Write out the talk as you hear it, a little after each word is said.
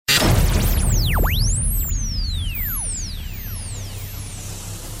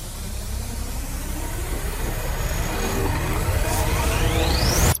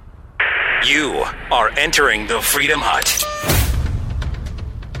are entering the Freedom Hut.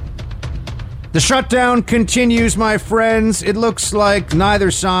 The shutdown continues, my friends. It looks like neither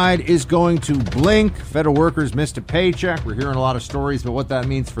side is going to blink. Federal workers missed a paycheck. We're hearing a lot of stories about what that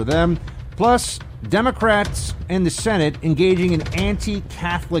means for them. Plus, Democrats in the Senate engaging in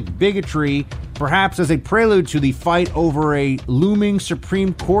anti-Catholic bigotry, perhaps as a prelude to the fight over a looming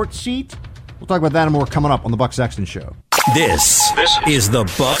Supreme Court seat. We'll talk about that and more coming up on the Buck Sexton Show. This is the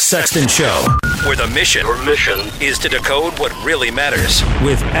Buck Sexton Show, where the mission is to decode what really matters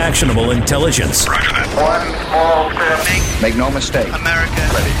with actionable intelligence. Roger that. One small step. Make no mistake. America.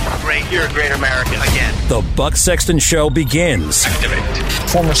 Ready. Great. You're a great American. Again. The Buck Sexton Show begins. Activate.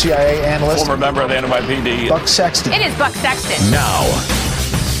 Former CIA analyst. Former member of the NYPD. Buck Sexton. It is Buck Sexton. Now.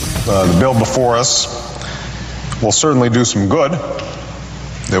 The bill before us will certainly do some good.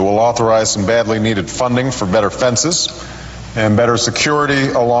 It will authorize some badly needed funding for better fences and better security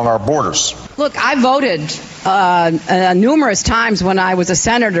along our borders. Look, I voted numerous times when I was a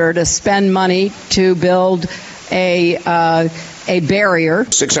senator to spend money to build a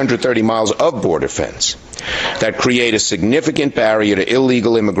barrier. 630 miles of border fence that create a significant barrier to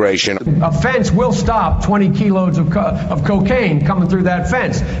illegal immigration. A fence will stop 20 kilos of cocaine coming through that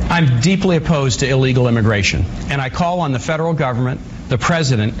fence. I'm deeply opposed to illegal immigration, and I call on the federal government, the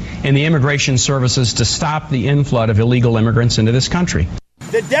president, and the immigration services to stop the inflood of illegal immigrants into this country.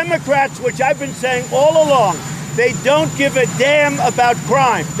 The Democrats, which I've been saying all along, they don't give a damn about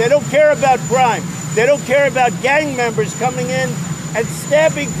crime. They don't care about crime. They don't care about gang members coming in and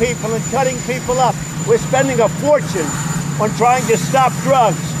stabbing people and cutting people up. We're spending a fortune on trying to stop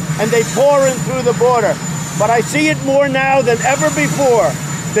drugs, and they pour in through the border. But I see it more now than ever before.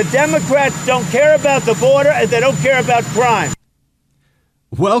 The Democrats don't care about the border, and they don't care about crime.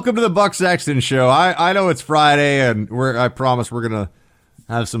 Welcome to the Buck Sexton Show. I know it's Friday, and I promise we're going to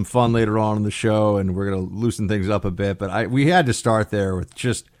have some fun later on in the show, and we're going to loosen things up a bit. But we had to start there with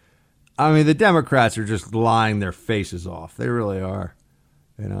the Democrats are just lying their faces off. They really are.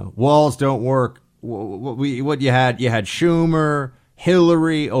 You know, walls don't work. What you had Schumer,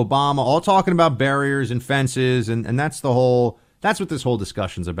 Hillary, Obama, all talking about barriers and fences, and that's what this whole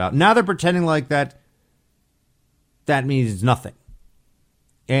discussion's about. Now they're pretending like that means nothing.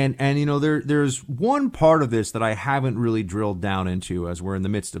 And you know, there's one part of this that I haven't really drilled down into as we're in the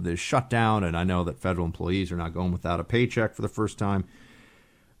midst of this shutdown, and I know that federal employees are not going without a paycheck for the first time.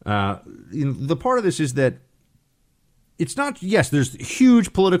 The part of this is that it's not, yes, there's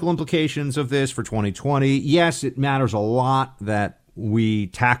huge political implications of this for 2020. Yes, it matters a lot that we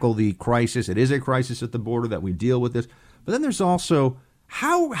tackle the crisis. It is a crisis at the border, that we deal with this. But then there's also,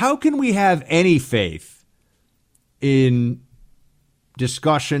 how can we have any faith in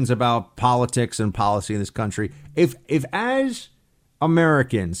discussions about politics and policy in this country if as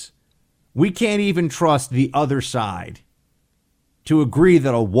Americans we can't even trust the other side to agree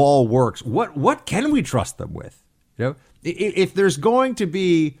that a wall works? What can we trust them with? You know, if there's going to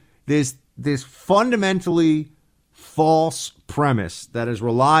be this fundamentally false premise that is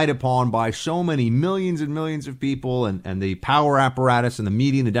relied upon by so many millions and millions of people and the power apparatus and the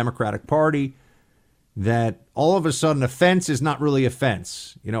media and the Democratic Party, that all of a sudden a fence is not really a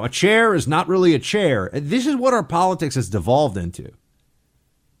fence. You know, a chair is not really a chair. This is what our politics has devolved into.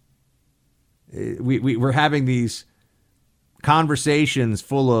 We're having these conversations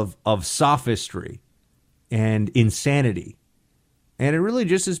full of sophistry and insanity. And it really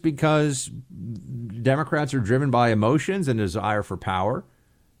just is because Democrats are driven by emotions and desire for power,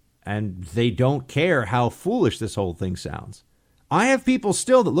 and they don't care how foolish this whole thing sounds. I have people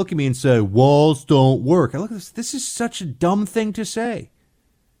still that look at me and say, walls don't work. I look at this is such a dumb thing to say.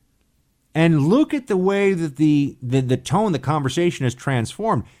 And look at the way that the tone, the conversation has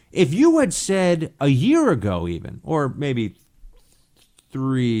transformed. If you had said a year ago even, or maybe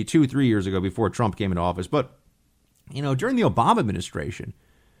 3 years ago before Trump came into office, but, you know, during the Obama administration,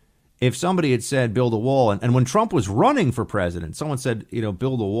 if somebody had said build a wall, and when Trump was running for president, someone said, you know,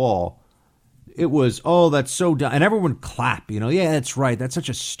 build a wall, it was, oh, that's so dumb. And everyone would clap, you know, yeah, that's right. That's such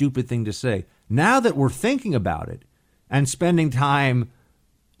a stupid thing to say. Now that we're thinking about it and spending time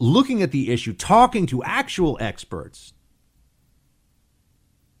looking at the issue, talking to actual experts.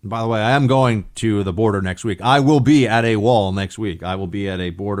 And by the way, I am going to the border next week. I will be at a wall next week. I will be at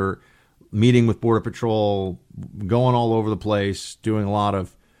a border meeting with Border Patrol, going all over the place, doing a lot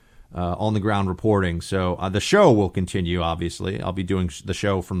of on-the-ground reporting. So the show will continue, obviously. I'll be doing the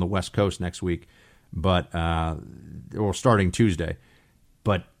show from the West Coast next week, but or starting Tuesday.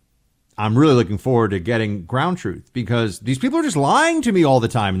 But I'm really looking forward to getting ground truth, because these people are just lying to me all the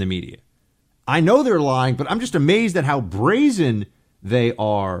time in the media. I know they're lying, but I'm just amazed at how brazen they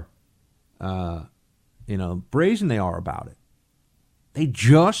are brazen they are about it. They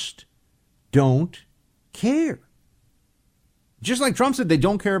just don't care. Just like Trump said, they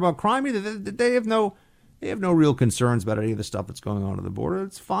don't care about crime either. They have no real concerns about any of the stuff that's going on at the border.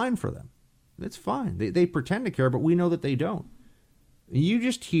 It's fine for them. It's fine. They pretend to care, but we know that they don't. You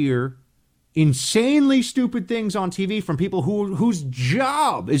just hear insanely stupid things on TV from people whose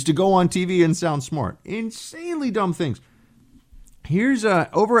job is to go on TV and sound smart. Insanely dumb things. Here's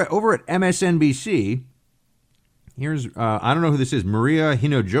over at MSNBC. Here's I don't know who this is. Maria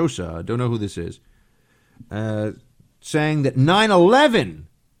Hinojosa. Don't know who this is. Saying that 9/11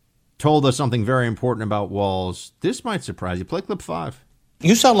 told us something very important about walls. This might surprise you. Play clip 5.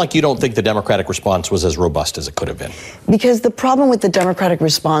 You sound like you don't think the Democratic response was as robust as it could have been. Because the problem with the Democratic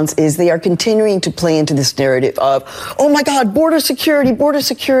response is they are continuing to play into this narrative of, oh my God, border security, border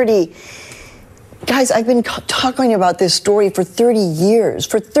security. Guys, I've been talking about this story for 30 years.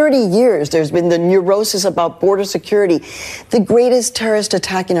 For 30 years, there's been the neurosis about border security. The greatest terrorist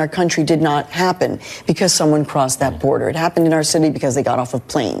attack in our country did not happen because someone crossed that border. It happened in our city because they got off of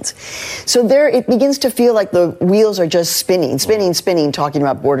planes. So there, it begins to feel like the wheels are just spinning, talking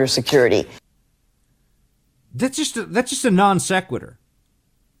about border security. That's just a non sequitur.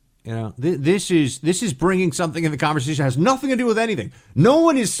 This is bringing something in the conversation that has nothing to do with anything. No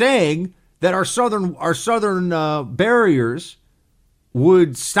one is saying that our southern barriers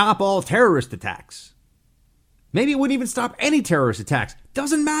would stop all terrorist attacks. Maybe it wouldn't even stop any terrorist attacks.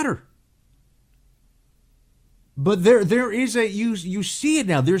 Doesn't matter. But there is you see it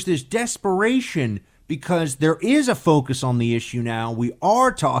now. There's this desperation because there is a focus on the issue now. We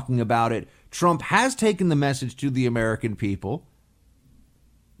are talking about it. Trump has taken the message to the American people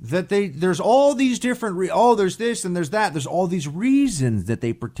that there's all these different, there's this and there's that. There's all these reasons that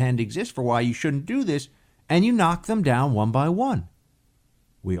they pretend exist for why you shouldn't do this, and you knock them down one by one.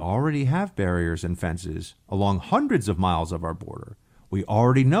 We already have barriers and fences along hundreds of miles of our border. We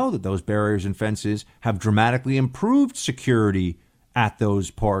already know that those barriers and fences have dramatically improved security at those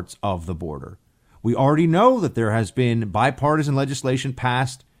parts of the border. We already know that there has been bipartisan legislation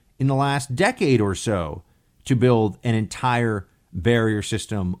passed in the last decade or so to build an entire barrier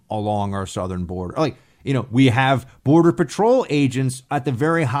system along our southern border. We have Border Patrol agents at the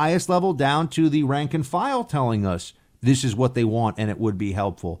very highest level down to the rank and file telling us this is what they want and it would be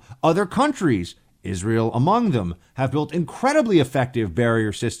helpful. Other countries, Israel among them, have built incredibly effective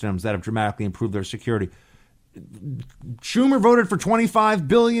barrier systems that have dramatically improved their security. Schumer voted for $25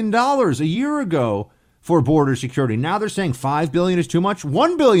 billion a year ago for border security. Now they're saying $5 billion is too much.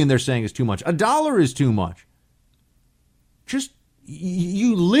 $1 billion they're saying is too much. $1 is too much. Just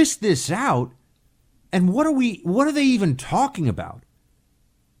you list this out, and what are they even talking about?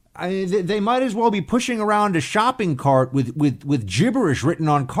 They might as well be pushing around a shopping cart with gibberish written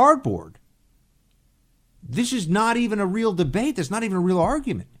on cardboard. This is not even a real debate. There's not even a real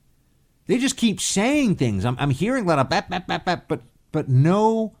argument. They just keep saying things. I'm hearing a lot of but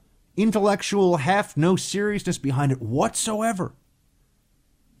no intellectual heft, no seriousness behind it whatsoever.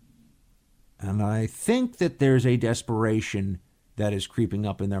 And I think that there's a desperation that is creeping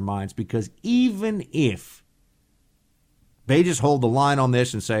up in their minds, because even if they just hold the line on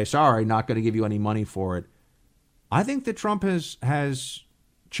this and say, sorry, not going to give you any money for it, I think that Trump has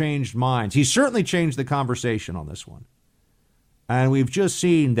changed minds. He's certainly changed the conversation on this one. And we've just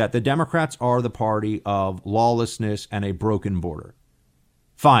seen that the Democrats are the party of lawlessness and a broken border.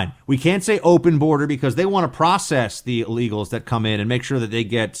 Fine. We can't say open border because they want to process the illegals that come in and make sure that they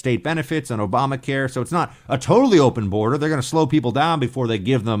get state benefits and Obamacare. So it's not a totally open border. They're going to slow people down before they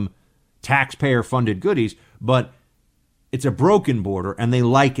give them taxpayer-funded goodies. But it's a broken border, and they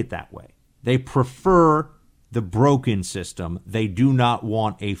like it that way. They prefer the broken system. They do not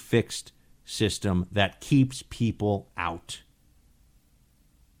want a fixed system that keeps people out.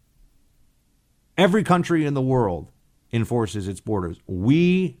 Every country in the world enforces its borders.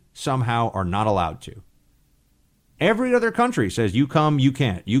 We somehow are not allowed to. Every other country says you come, you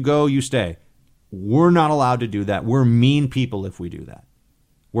can't. You go, you stay. We're not allowed to do that. We're mean people if we do that.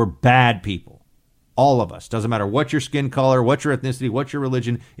 We're bad people. All of us. Doesn't matter what your skin color, what your ethnicity, what your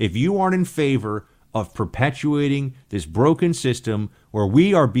religion. If you aren't in favor of perpetuating this broken system where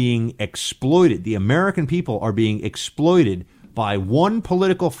we are being exploited, the American people are being exploited by one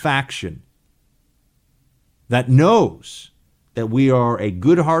political faction that knows that we are a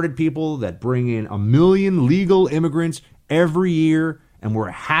good-hearted people that bring in 1 million legal immigrants every year, and we're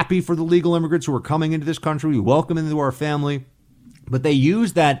happy for the legal immigrants who are coming into this country. We welcome them into our family. But they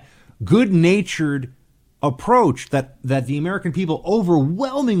use that good-natured approach that the American people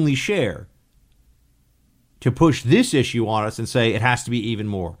overwhelmingly share to push this issue on us and say it has to be even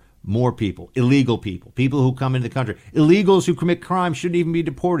more. more people, illegal people who come into the country. Illegals who commit crimes shouldn't even be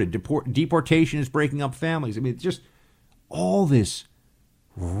deported. Deportation is breaking up families. I mean, it's just all this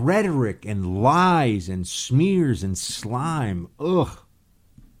rhetoric and lies and smears and slime. Ugh.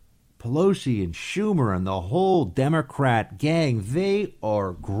 Pelosi and Schumer and the whole Democrat gang, they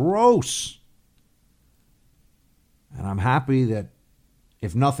are gross. And I'm happy that,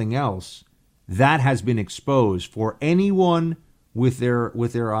 if nothing else, that has been exposed for anyone with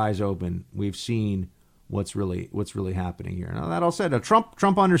their eyes open. We've seen what's really happening here. Now, that all said,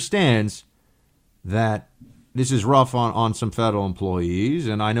 Trump understands that this is rough on some federal employees,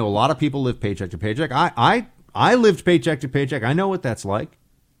 and I know a lot of people live paycheck to paycheck. I lived paycheck to paycheck. I know what that's like.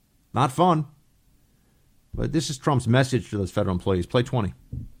 Not fun. But this is Trump's message to those federal employees. Play 20.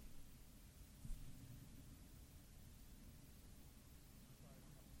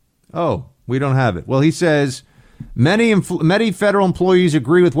 Oh, we don't have it. Well, he says, many federal employees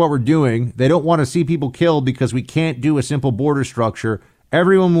agree with what we're doing. They don't want to see people killed because we can't do a simple border structure.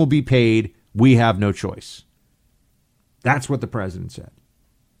 Everyone will be paid. We have no choice. That's what the president said.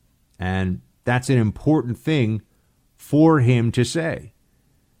 And that's an important thing for him to say.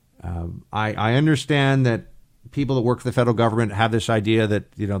 I understand that people that work for the federal government have this idea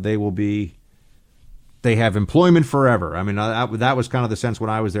that, they have employment forever. I mean, that was kind of the sense when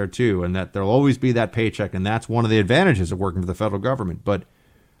I was there too, and that there'll always be that paycheck, and that's one of the advantages of working for the federal government. But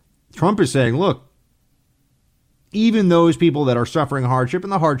Trump is saying, look, even those people that are suffering hardship,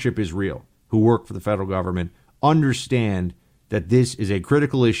 and the hardship is real, who work for the federal government, understand that this is a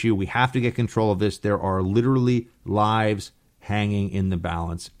critical issue. We have to get control of this. There are literally lives hanging in the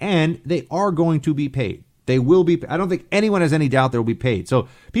balance, and they are going to be paid. They will be. I don't think anyone has any doubt they will be paid. So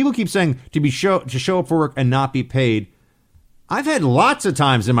people keep saying to show up for work and not be paid. I've had lots of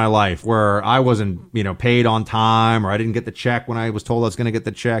times in my life where I wasn't, paid on time, or I didn't get the check when I was told I was going to get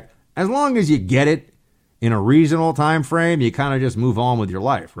the check. As long as you get it in a reasonable time frame, you kind of just move on with your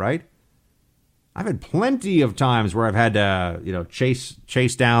life, right? I've had plenty of times where I've had to,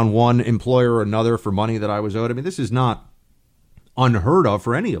 chase down one employer or another for money that I was owed. I mean, this is not unheard of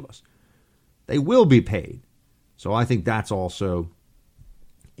for any of us. They will be paid. So I think that's also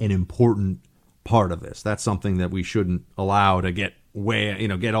an important part of this. That's something that we shouldn't allow to get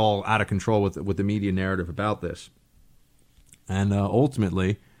all out of control with the media narrative about this. And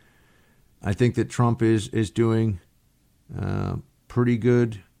ultimately, I think that Trump is doing pretty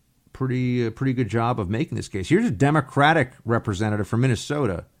good job of making this case. Here's a Democratic representative from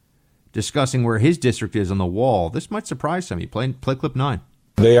Minnesota discussing where his district is on the wall. This might surprise some of you. Play clip 9.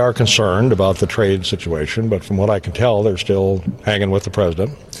 They are concerned about the trade situation, but from what I can tell, they're still hanging with the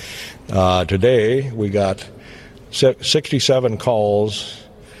president. Today, we got 67 calls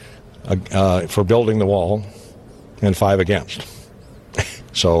for building the wall and 5 against.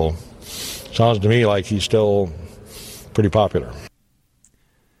 So, sounds to me like he's still pretty popular.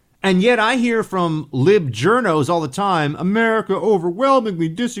 And yet I hear from lib journos all the time, America overwhelmingly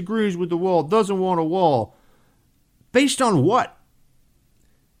disagrees with the wall, doesn't want a wall. Based on what?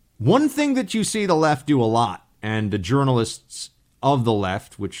 One thing that you see the left do a lot, and the journalists of the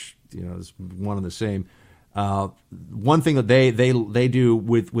left, which is one and the same, one thing that they do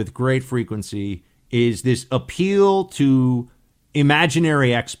with great frequency is this appeal to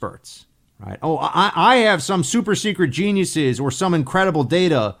imaginary experts, right? Oh, I have some super secret geniuses or some incredible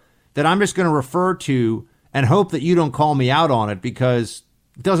data that I'm just going to refer to and hope that you don't call me out on it because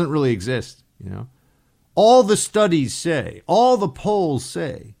it doesn't really exist. All the studies say, all the polls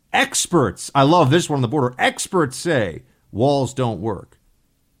say, experts, I love this one on the border, experts say walls don't work.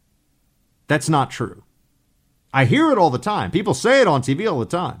 That's not true. I hear it all the time. People say it on TV all the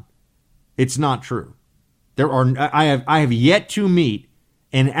time. It's not true. I have yet to meet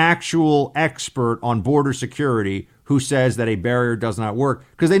an actual expert on border security who says that a barrier does not work,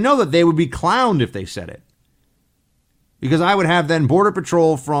 because they know that they would be clowned if they said it. Because I would have then Border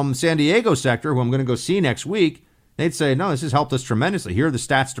Patrol from San Diego sector, who I'm going to go see next week, they'd say, no, this has helped us tremendously. Here are the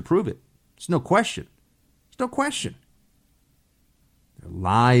stats to prove it. There's no question. There's no question. They're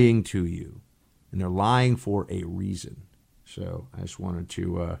lying to you, and they're lying for a reason. So I just wanted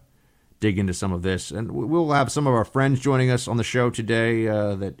to dig into some of this. And we'll have some of our friends joining us on the show today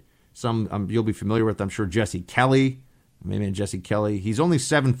that some you'll be familiar with. I'm sure Jesse Kelly, maybe Jesse Kelly. He's only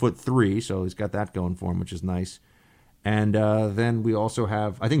 7'3", so he's got that going for him, which is nice. And then we also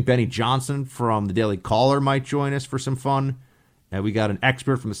have, I think Benny Johnson from the Daily Caller might join us for some fun. We got an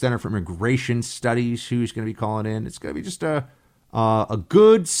expert from the Center for Immigration Studies who's going to be calling in. It's going to be just a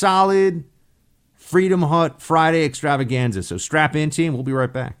good, solid Freedom Hut Friday extravaganza. So strap in, team. We'll be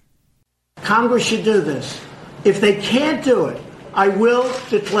right back. Congress should do this. If they can't do it, I will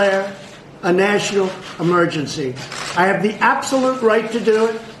declare a national emergency. I have the absolute right to do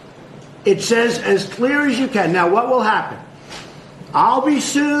it. It says as clear as you can. Now, what will happen? I'll be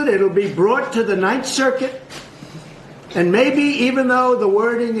sued. It'll be brought to the Ninth Circuit. And maybe even though the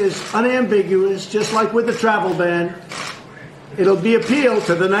wording is unambiguous, just like with the travel ban, it'll be appealed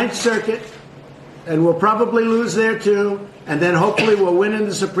to the Ninth Circuit, and we'll probably lose there too, and then hopefully we'll win in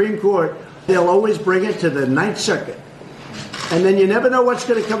the Supreme Court. They'll always bring it to the Ninth Circuit. And then you never know what's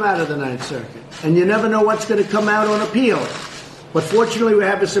going to come out of the Ninth Circuit, and you never know what's going to come out on appeal. But fortunately, we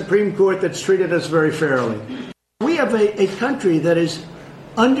have a Supreme Court that's treated us very fairly. We have a country that is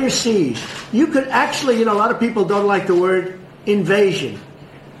under siege. You could actually, a lot of people don't like the word invasion.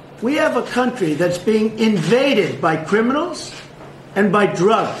 We have a country that's being invaded by criminals and by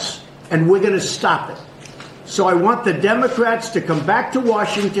drugs, and we're going to stop it. So I want the Democrats to come back to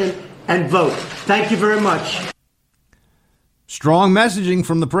Washington and vote. Thank you very much. Strong messaging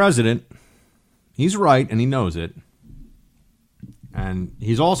from the president. He's right, and he knows it. And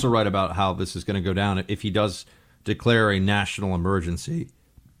he's also right about how this is going to go down. If he does declare a national emergency,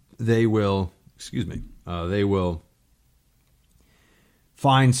 they will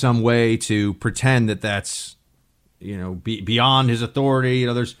find some way to pretend that that's, beyond his authority.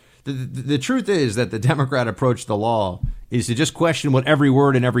 There's the truth is that the Democrat approach to the law is to just question what every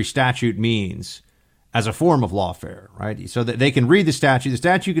word in every statute means as a form of lawfare, right? So that they can read the statute. The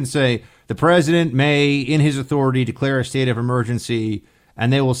statute can say the president may, in his authority, declare a state of emergency,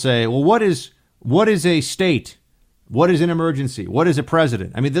 and they will say, well, what is a state? What is an emergency? What is a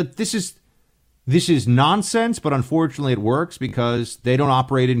president? I mean, this is nonsense, but unfortunately it works because they don't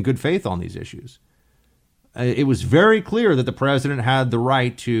operate in good faith on these issues. It was very clear that the president had the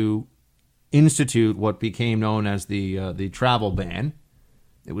right to institute what became known as the travel ban.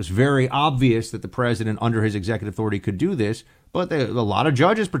 It was very obvious that the president, under his executive authority, could do this, but a lot of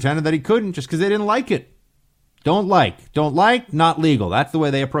judges pretended that he couldn't just because they didn't like it. Don't like, not legal. That's the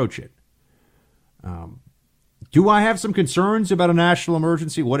way they approach it. Do I have some concerns about a national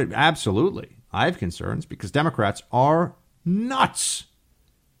emergency? Absolutely. I have concerns because Democrats are nuts.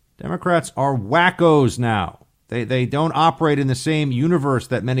 Democrats are wackos now. They don't operate in the same universe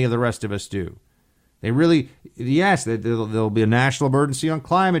that many of the rest of us do. They really, yes, there'll be a national emergency on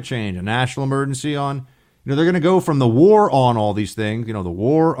climate change, a national emergency on, they're going to go from the war on all these things, the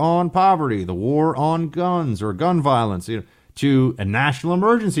war on poverty, the war on guns or gun violence, to a national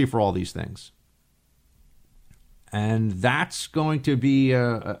emergency for all these things. And that's going to be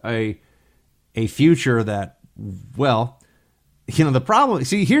a future that, the problem,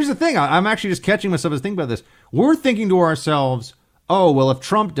 here's the thing. I'm actually just catching myself as thinking about this. We're thinking to ourselves, oh, well, if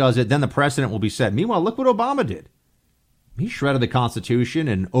Trump does it, then the precedent will be set. Meanwhile, look what Obama did. He shredded the Constitution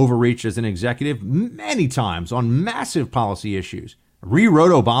and overreached as an executive many times on massive policy issues.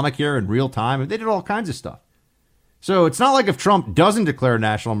 Rewrote Obamacare in real time. They did all kinds of stuff. So it's not like if Trump doesn't declare a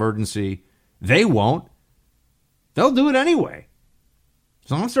national emergency, they won't. They'll do it anyway.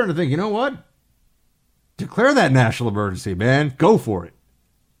 So I'm starting to think, you know what? Declare that national emergency, man. Go for it.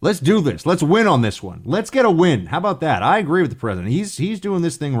 Let's do this. Let's win on this one. Let's get a win. How about that? I agree with the president. He's doing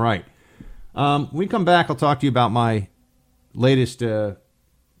this thing right. When we come back, I'll talk to you about my latest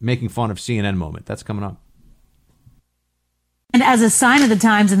making fun of CNN moment. That's coming up. And as a sign of the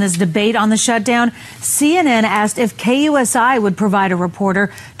times in this debate on the shutdown, CNN asked if KUSI would provide a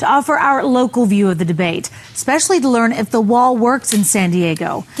reporter to offer our local view of the debate, especially to learn if the wall works in San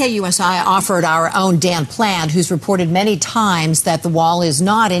Diego. KUSI offered our own Dan Plant, who's reported many times that the wall is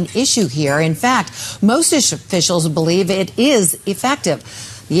not an issue here. In fact, most officials believe it is effective.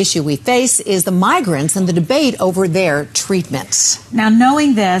 The issue we face is the migrants and the debate over their treatment. Now,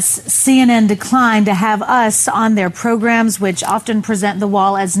 knowing this, CNN declined to have us on their programs, which often present the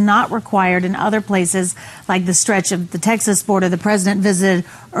wall as not required in other places, like the stretch of the Texas border the president visited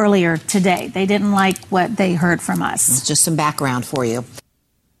earlier today. They didn't like what they heard from us. It's just some background for you.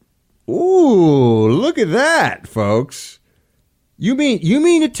 Ooh, look at that, folks. You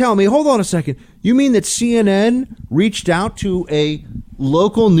mean to tell me, hold on a second, you mean that CNN reached out to a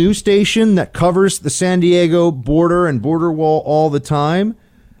local news station that covers the San Diego border and border wall all the time,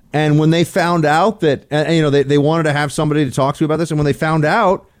 and when they found out that, they wanted to have somebody to talk to about this, and when they found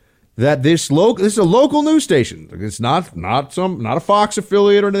out that this is a local news station, it's not a Fox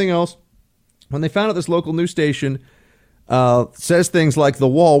affiliate or anything else, when they found out this local news station says things like the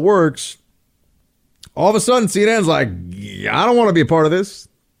wall works, all of a sudden, CNN's like, I don't want to be a part of this.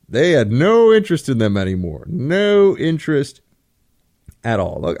 They had no interest in them anymore. No interest at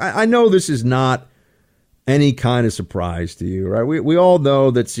all. Look, I know this is not any kind of surprise to you, right? We all know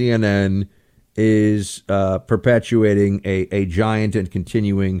that CNN is perpetuating a giant and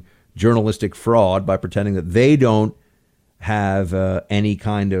continuing journalistic fraud by pretending that they don't have any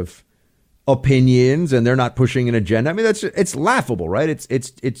kind of opinions and they're not pushing an agenda. I mean, it's laughable, right?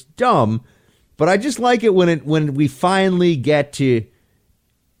 It's dumb, but I just like it when we finally get to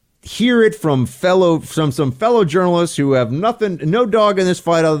hear it from some fellow journalists who have no dog in this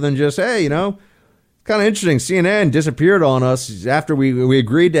fight other than just, hey, kind of interesting. CNN disappeared on us after we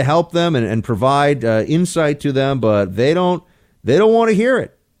agreed to help them and provide insight to them, but they don't want to hear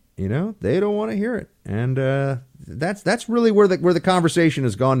it. They don't want to hear it, and that's really where the conversation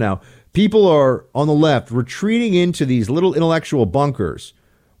has gone now. People are on the left retreating into these little intellectual bunkers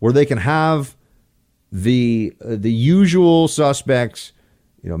where they can have the usual suspects,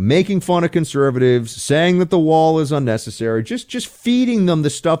 making fun of conservatives, saying that the wall is unnecessary, just feeding them the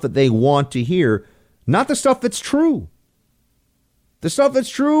stuff that they want to hear, not the stuff that's true. The stuff that's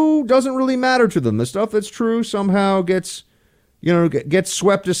true doesn't really matter to them. The stuff that's true somehow gets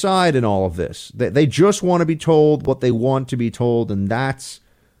swept aside in all of this. They just want to be told what they want to be told, and that's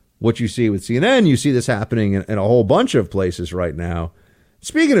what you see with CNN. You see this happening in a whole bunch of places right now.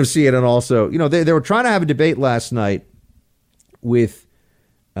 Speaking of CNN, also, they were trying to have a debate last night with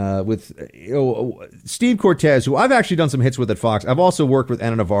Steve Cortez, who I've actually done some hits with at Fox. I've also worked with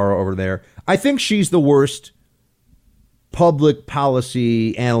Ana Navarro over there. I think she's the worst public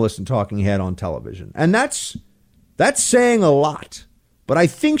policy analyst and talking head on television, and that's saying a lot. But I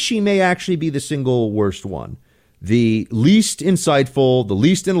think she may actually be the single worst one. The least insightful, the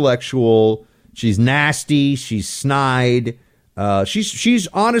least intellectual. She's nasty. She's snide. She's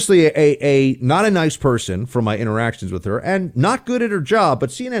honestly a not a nice person from my interactions with her, and not good at her job. But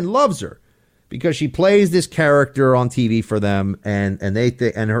CNN loves her because she plays this character on TV for them, and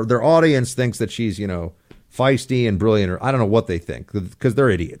their audience thinks that she's feisty and brilliant, or I don't know what they think because they're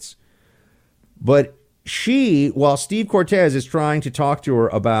idiots. But while Steve Cortez is trying to talk to her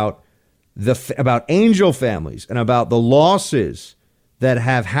about angel families and about the losses that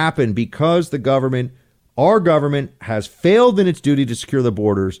have happened because our government has failed in its duty to secure the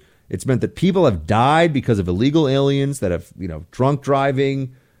borders. It's meant that people have died because of illegal aliens that have, drunk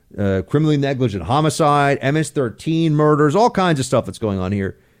driving, criminally negligent homicide, MS-13 murders, all kinds of stuff that's going on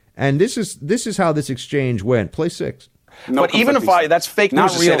here. And this is how this exchange went. Play 6. No, but even if that's fake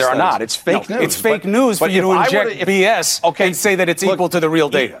news to say there are not. It's fake news. It's fake news for you to inject BS and say that it's equal to the real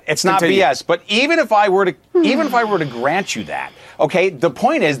data. It's not BS. But even if I were to grant you that, okay, the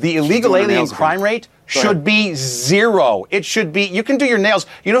point is the illegal alien crime rate should be zero. It should be. You can do your nails.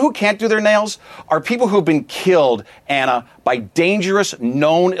 You know who can't do their nails? Are people who've been killed, Anna, by dangerous,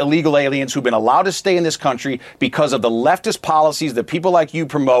 known illegal aliens who've been allowed to stay in this country because of the leftist policies that people like you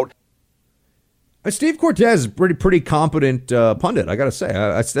promote. Steve Cortez is pretty competent pundit, I got to say.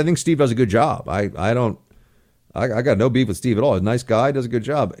 I think Steve does a good job. I got no beef with Steve at all. He's a nice guy, does a good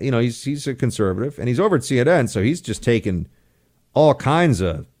job. He's a conservative, and he's over at CNN, so he's just taking all kinds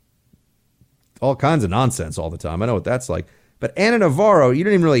of nonsense all the time. I know what that's like. But Ana Navarro, you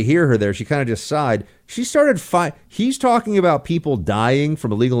didn't even really hear her there. She kind of just sighed. She started he's talking about people dying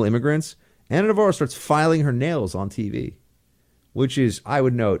from illegal immigrants. Ana Navarro starts filing her nails on TV, which is, I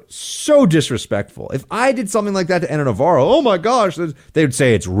would note, so disrespectful. If I did something like that to Ana Navarro, oh my gosh, they would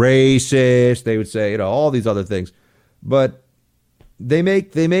say it's racist. They would say, all these other things. But they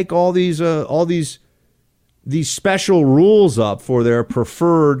make all these special rules up for their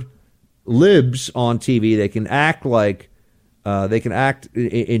preferred libs on TV. They can act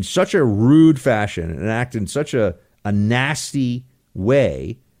in such a rude fashion and act in such a nasty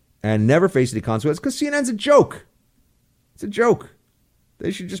way and never face any consequences because CNN's a joke. It's a joke. They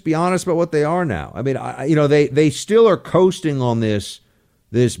should just be honest about what they are now. I mean, they still are coasting on this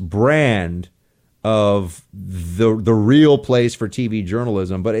brand of the real place for TV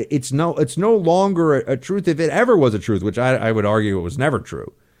journalism, but it's no longer a truth if it ever was a truth, which I would argue it was never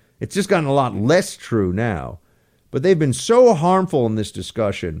true. It's just gotten a lot less true now. But they've been so harmful in this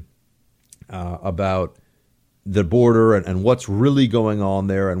discussion about the border and what's really going on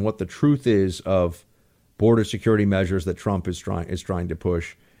there and what the truth is of border security measures that Trump is trying to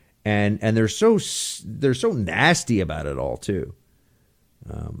push, and they're so nasty about it all too.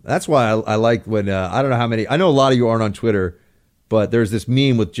 That's why I like when I don't know how many. I know a lot of you aren't on Twitter, but there's this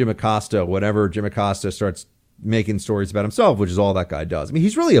meme with Jim Acosta. Whenever Jim Acosta starts making stories about himself, which is all that guy does. I mean,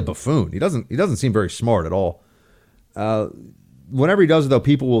 he's really a buffoon. He doesn't seem very smart at all. Whenever he does it, though,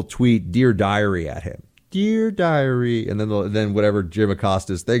 people will tweet "Dear Diary" at him, "Dear Diary," and then whatever Jim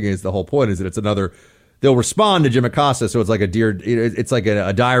Acosta's thing is. The whole point is that it's another. They'll respond to Jim Acosta, so it's like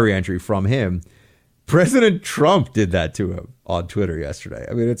a diary entry from him. President Trump did that to him on Twitter yesterday.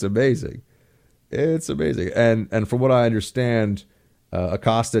 I mean, it's amazing. It's amazing. And from what I understand,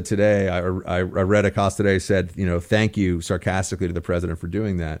 Acosta today, I read Acosta today said, thank you sarcastically to the president for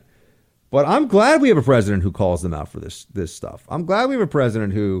doing that. But I'm glad we have a president who calls them out for this stuff. I'm glad we have a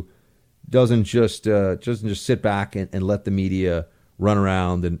president who doesn't just sit back and let the media run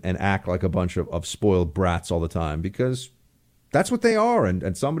around and act like a bunch of spoiled brats all the time, because that's what they are.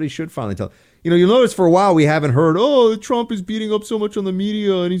 And somebody should finally tell. You'll notice for a while we haven't heard, Trump is beating up so much on the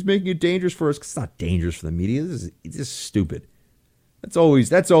media and he's making it dangerous for us. It's not dangerous for the media. It's just stupid. That's always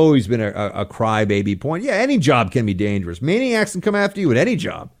been a crybaby point. Yeah, any job can be dangerous. Maniacs can come after you at any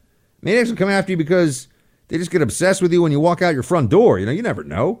job. Maniacs can come after you because they just get obsessed with you when you walk out your front door. You never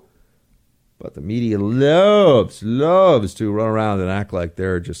know. But the media loves to run around and act like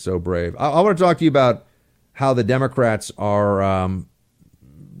they're just so brave. I want to talk to you about how the Democrats are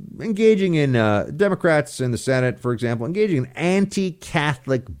engaging in, Democrats in the Senate, for example, engaging in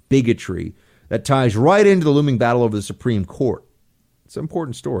anti-Catholic bigotry that ties right into the looming battle over the Supreme Court. It's an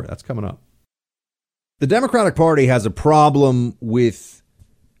important story. That's coming up. The Democratic Party has a problem with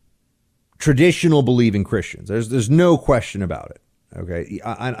traditional believing Christians. There's no question about it. Okay.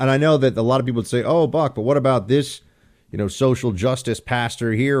 And I know that a lot of people would say, oh, Buck, but what about this, social justice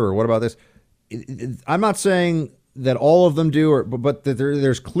pastor here? Or what about this? I'm not saying that all of them do, but that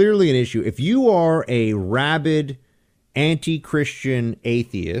there's clearly an issue. If you are a rabid anti-Christian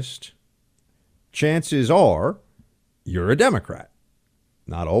atheist, chances are you're a Democrat.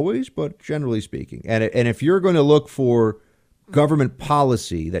 Not always, but generally speaking. And if you're going to look for government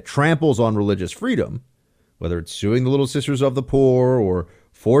policy that tramples on religious freedom, whether it's suing the Little Sisters of the Poor or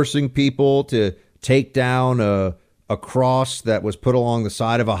forcing people to take down a cross that was put along the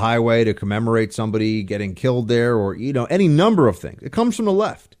side of a highway to commemorate somebody getting killed there, or, any number of things, it comes from the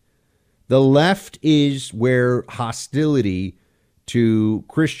left. The left is where hostility to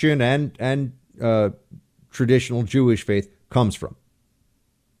Christian and traditional Jewish faith comes from.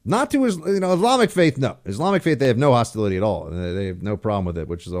 Not to Islamic faith, no. Islamic faith, they have no hostility at all. They have no problem with it,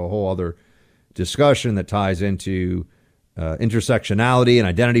 which is a whole other discussion that ties into intersectionality and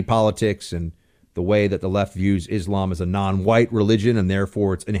identity politics and the way that the left views Islam as a non-white religion, and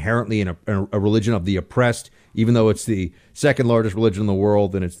therefore it's inherently a religion of the oppressed, even though it's the second largest religion in the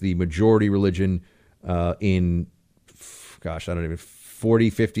world, and it's the majority religion in, 40,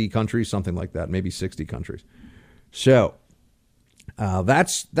 50 countries, something like that, maybe 60 countries. So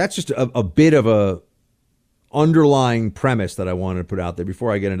that's just a bit of a underlying premise that I wanted to put out there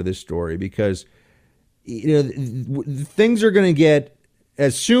before I get into this story, because things are going to get,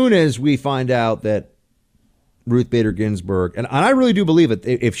 as soon as we find out that Ruth Bader Ginsburg, and I really do believe it,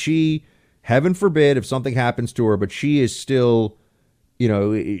 if she, heaven forbid, if something happens to her, but she is still,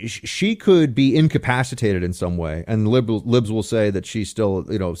 she could be incapacitated in some way, and libs will say that she's still,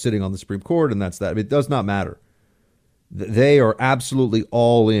 sitting on the Supreme Court, and that's that. I mean, it does not matter. They are absolutely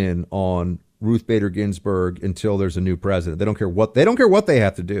all in on Ruth Bader Ginsburg until there's a new president. They don't care what they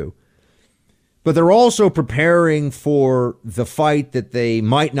have to do. But they're also preparing for the fight that they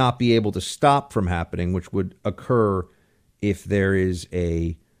might not be able to stop from happening, which would occur if there is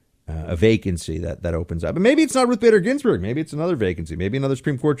a vacancy that opens up. And maybe it's not Ruth Bader Ginsburg. Maybe it's another vacancy. Maybe another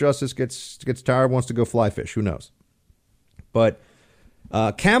Supreme Court justice gets tired, wants to go fly fish. Who knows? But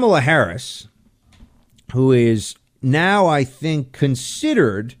Kamala Harris, who is now, I think,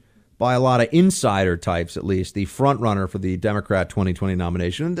 considered by a lot of insider types, at least, the front runner for the Democrat 2020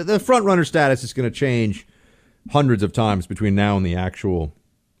 nomination. And the front runner status is going to change hundreds of times between now and the actual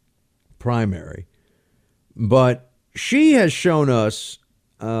primary. But she has shown us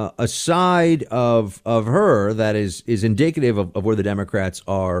a side of her that is indicative of where the Democrats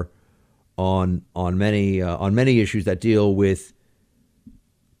are on many issues that deal with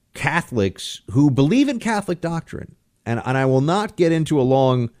Catholics who believe in Catholic doctrine. And I will not get into a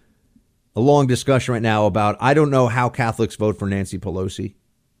long discussion right now about, I don't know how Catholics vote for Nancy Pelosi.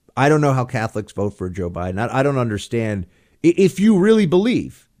 I don't know how Catholics vote for Joe Biden. I don't understand. If you really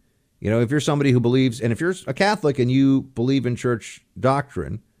believe, if you're somebody who believes, and if you're a Catholic and you believe in church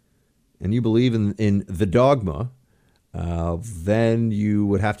doctrine and you believe in the dogma, then you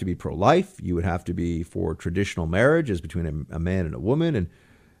would have to be pro-life. You would have to be for traditional marriage as between a man and a woman. And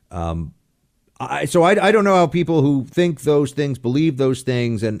So I don't know how people who think those things, believe those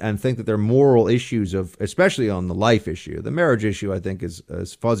things, and think that they're moral issues of, especially on the life issue. The marriage issue, I think, is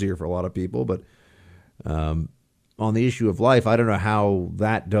fuzzier for a lot of people. But on the issue of life, I don't know how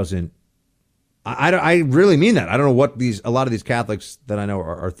that doesn't. I really mean that. I don't know what a lot of these Catholics that I know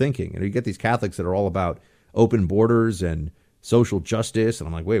are thinking. And you get these Catholics that are all about open borders and social justice. And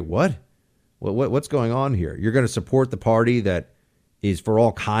I'm like, wait, what? What's going on here? You're going to support the party that is for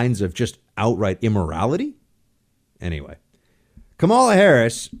all kinds of just outright immorality. Anyway, Kamala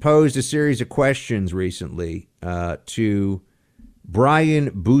Harris posed a series of questions recently to Brian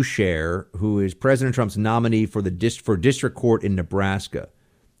Boucher, who is President Trump's nominee for district court in Nebraska.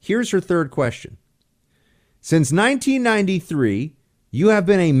 Here's her third question. Since 1993, you have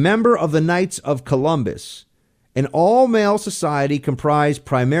been a member of the Knights of Columbus, an all-male society comprised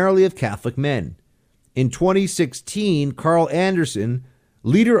primarily of Catholic men. In 2016, Carl Anderson,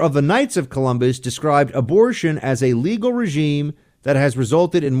 leader of the Knights of Columbus, described abortion as a legal regime that has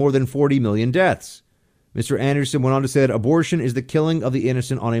resulted in more than 40 million deaths. Mr. Anderson went on to say that abortion is the killing of the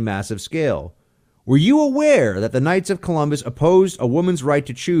innocent on a massive scale. Were you aware that the Knights of Columbus opposed a woman's right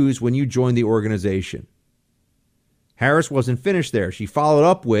to choose when you joined the organization? Harris wasn't finished there. She followed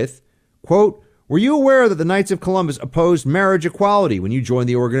up with, quote, were you aware that the Knights of Columbus opposed marriage equality when you joined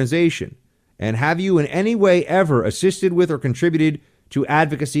the organization? And have you in any way ever assisted with or contributed to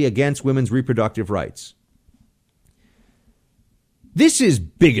advocacy against women's reproductive rights? This is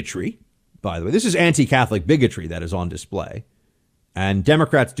bigotry, by the way. This is anti-Catholic bigotry that is on display. And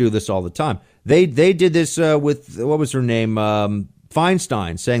Democrats do this all the time. They did this with, what was her name?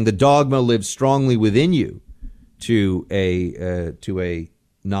 Feinstein, saying the dogma lives strongly within you to a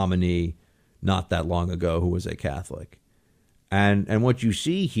nominee not that long ago who was a Catholic. And what you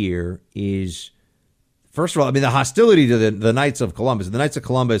see here is, first of all, I mean, the hostility to the Knights of Columbus. The Knights of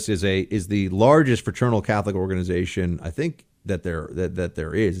Columbus is the largest fraternal Catholic organization, I think, that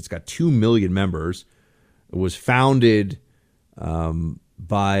there is. It's got 2 million members. It was founded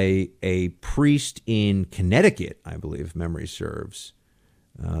by a priest in Connecticut, I believe, if memory serves,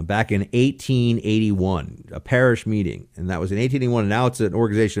 back in 1881, a parish meeting. And that was in 1881. And now it's an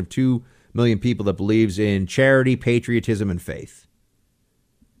organization of 2 million people that believes in charity, patriotism, and faith.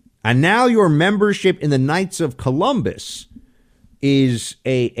 And now your membership in the Knights of Columbus is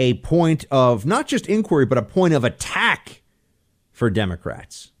a point of not just inquiry, but a point of attack for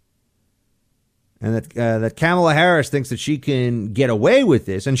Democrats. And that Kamala Harris thinks that she can get away with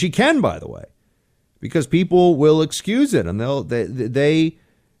this, and she can, by the way, because people will excuse it, and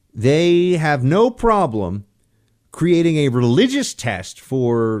they have no problem creating a religious test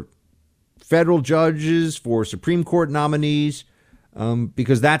for federal judges, for Supreme Court nominees,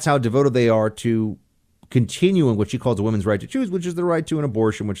 because that's how devoted they are to continuing what she calls a woman's right to choose, which is the right to an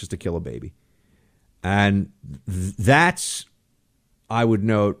abortion, which is to kill a baby. And that's, I would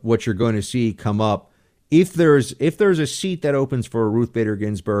note, what you're going to see come up if there's a seat that opens for Ruth Bader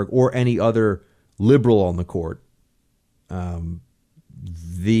Ginsburg or any other liberal on the court.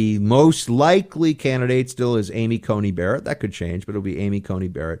 The most likely candidate still is Amy Coney Barrett. That could change, but it'll be Amy Coney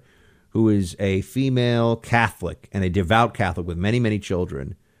Barrett, who is a female Catholic and a devout Catholic with many, many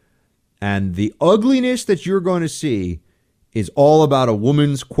children. And the ugliness that you're going to see is all about a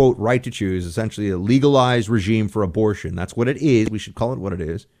woman's, quote, right to choose, essentially a legalized regime for abortion. That's what it is. We should call it what it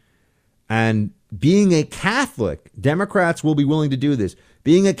is. And being a Catholic, Democrats will be willing to do this.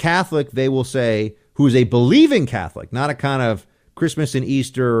 Being a Catholic, they will say, who is a believing Catholic, not a kind of Christmas and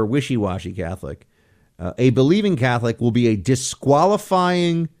Easter wishy-washy Catholic. A believing Catholic will be a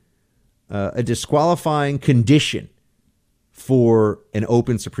disqualifying condition for an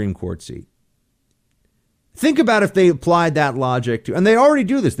open Supreme Court seat. Think about if they applied that logic to, and they already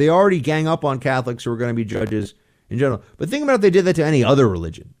do this. They already gang up on Catholics who are going to be judges in general. But think about if they did that to any other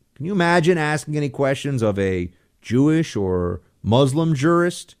religion. Can you imagine asking any questions of a Jewish or Muslim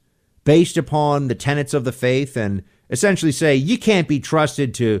jurist based upon the tenets of the faith and essentially say, you can't be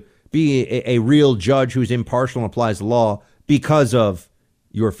trusted to be a real judge who's impartial and applies the law because of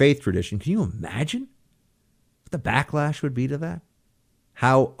your faith tradition? Can you imagine what the backlash would be to that?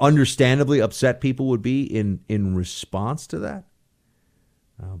 How understandably upset people would be in response to that?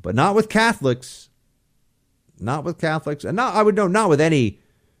 But not with Catholics. Not with Catholics. And not with any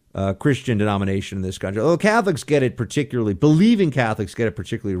Christian denomination in this country. Although Catholics get it particularly, believing Catholics get it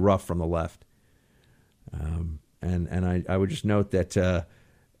particularly rough from the left. And I would just note that there's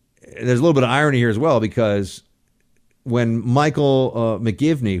a little bit of irony here as well, because when Michael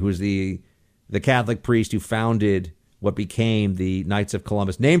McGivney, who's the Catholic priest who founded what became the Knights of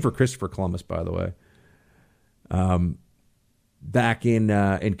Columbus, named for Christopher Columbus, by the way, back in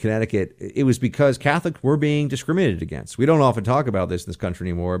Connecticut, it was because Catholics were being discriminated against. We don't often talk about this in this country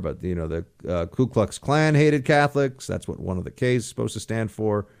anymore, but the Ku Klux Klan hated Catholics. That's what one of the K's is supposed to stand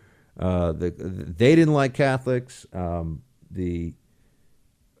for. They didn't like Catholics. The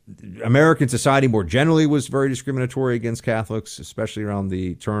American society more generally was very discriminatory against Catholics, especially around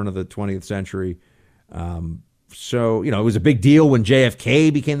the turn of the 20th century. So, it was a big deal when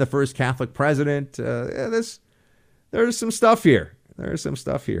JFK became the first Catholic president. There's some stuff here. there's some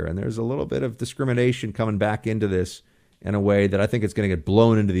stuff here, and there's a little bit of discrimination coming back into this in a way that I think it's going to get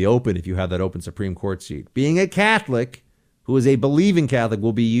blown into the open if you have that open Supreme Court seat. Being a Catholic, who is a believing Catholic,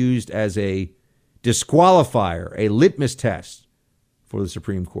 will be used as a disqualifier, a litmus test for the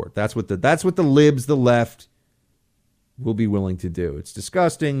Supreme Court. That's what the libs, the left, will be willing to do. It's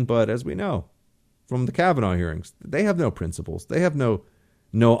disgusting, but as we know from the Kavanaugh hearings, they have no principles. They have no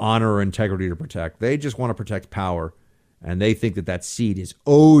honor or integrity to protect. They just want to protect power, and they think that seat is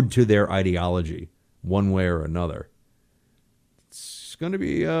owed to their ideology one way or another. It's going to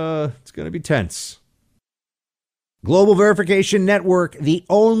be tense. Global Verification Network, the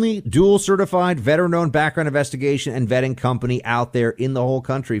only dual certified veteran-owned background investigation and vetting company out there in the whole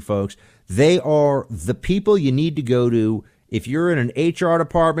country, folks. They are the people you need to go to if you're in an HR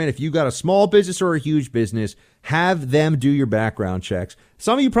department, if you've got a small business or a huge business. Have them do your background checks.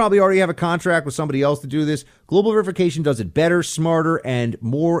 Some of you probably already have a contract with somebody else to do this. Global Verification does it better, smarter, and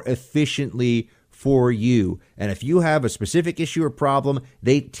more efficiently for you. And if you have a specific issue or problem,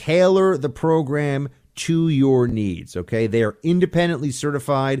 they tailor the program to your needs, okay? They are independently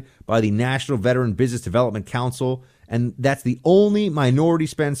certified by the National Veteran Business Development Council, and that's the only minority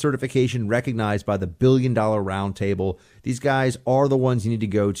spend certification recognized by the $1 Billion Roundtable. These guys are the ones you need to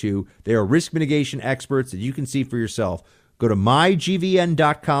go to. They are risk mitigation experts that you can see for yourself. Go to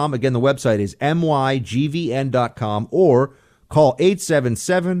mygvn.com. Again, the website is mygvn.com, or call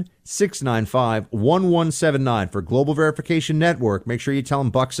 877-695-1179 for Global Verification Network. Make sure you tell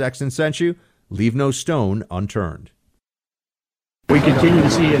them Buck Sexton sent you. Leave no stone unturned. We continue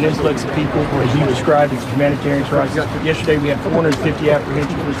to see an influx of people, as you described, as a humanitarian crisis. Yesterday we had 450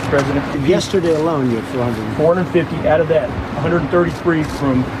 apprehensions, Mr. President. Yesterday alone, you had 450. Out of that, 133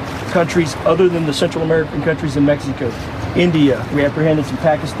 from countries other than the Central American countries and Mexico. India, we apprehended some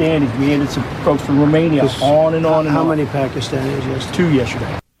Pakistanis, we had some folks from Romania, on and on and How on. many Pakistanis yesterday? 2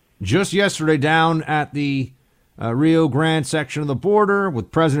 yesterday. Just yesterday, down at the Rio Grande section of the border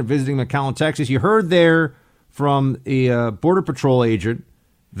with President visiting McAllen, Texas, you heard there from a Border Patrol agent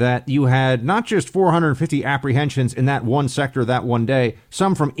that you had not just 450 apprehensions in that one sector that one day,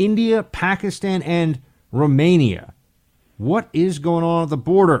 some from India, Pakistan, and Romania. What is going on at the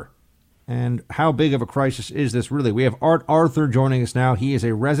border? And how big of a crisis is this really? We have Art Arthur joining us now. He is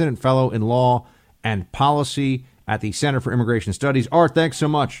a resident fellow in law and policy at the Center for Immigration Studies. Art, thanks so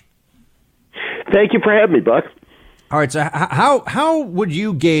much. Thank you for having me, Buck. All right, so how would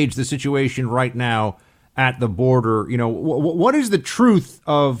you gauge the situation right now at the border? You know, what is the truth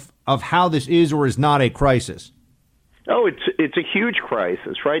of how this is or is not a crisis? Oh, it's a huge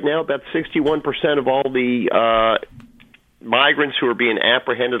crisis. Right now, about 61% of all the migrants who are being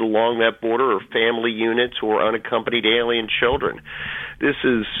apprehended along that border are family units or unaccompanied alien children. This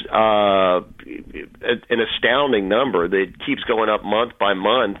is an astounding number that keeps going up month by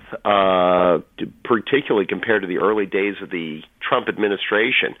month, particularly compared to the early days of the Trump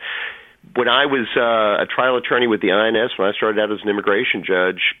administration. When I was a trial attorney with the INS, when I started out as an immigration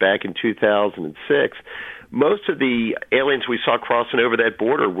judge back in 2006, most of the aliens we saw crossing over that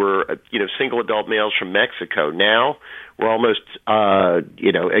border were, single adult males from Mexico. Now we're almost,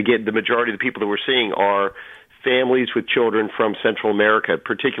 again, the majority of the people that we're seeing are families with children from Central America,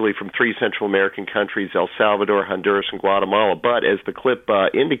 particularly from 3 Central American countries, El Salvador, Honduras, and Guatemala. But as the clip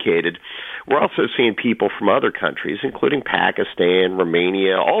indicated, we're also seeing people from other countries, including Pakistan,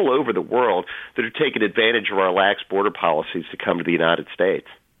 Romania, all over the world, that are taking advantage of our lax border policies to come to the United States.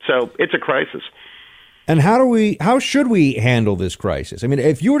 So it's a crisis. And how should we handle this crisis? I mean,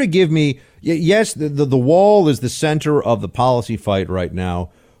 if you were to give me, yes, the wall is the center of the policy fight right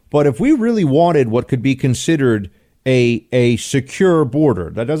now, but if we really wanted what could be considered a secure border,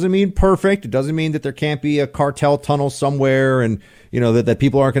 that doesn't mean perfect. It doesn't mean that there can't be a cartel tunnel somewhere and, that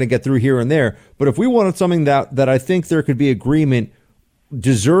people aren't going to get through here and there. But if we wanted something that I think there could be agreement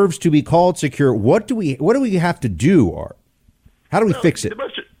deserves to be called secure, what do we have to do, Art? How do we fix it?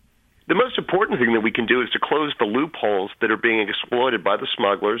 The most important thing that we can do is to close the loopholes that are being exploited by the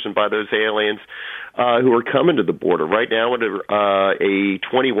smugglers and by those aliens who are coming to the border. Right now, under a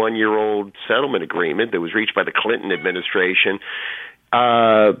 21-year-old settlement agreement that was reached by the Clinton administration,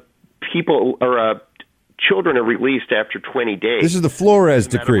 children are released after 20 days. This is the Flores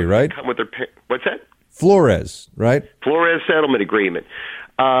decree, right? What's that? Flores, right? Flores settlement agreement.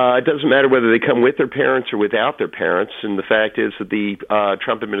 It doesn't matter whether they come with their parents or without their parents, and the fact is that the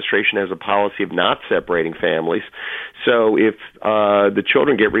Trump administration has a policy of not separating families. So if the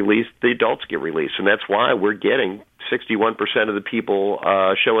children get released, the adults get released, and that's why we're getting 61% of the people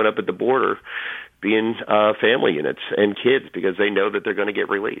showing up at the border being family units and kids, because they know that they're going to get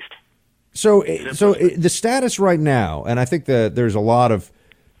released. So the status right now, and I think that there's a lot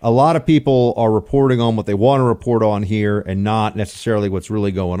of people are reporting on what they want to report on here and not necessarily what's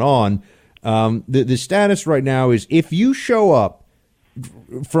really going on. The status right now is if you show up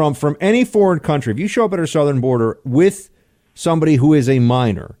from any foreign country, if you show up at our southern border with somebody who is a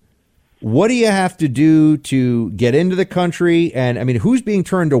minor, what do you have to do to get into the country? And I mean, who's being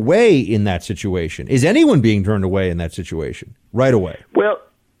turned away in that situation? Is anyone being turned away in that situation right away? Well,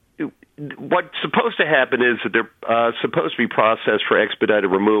 what's supposed to happen is that they're supposed to be processed for expedited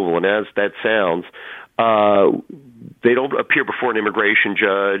removal, and as that sounds, they don't appear before an immigration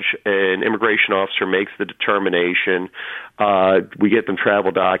judge. An immigration officer makes the determination. We get them travel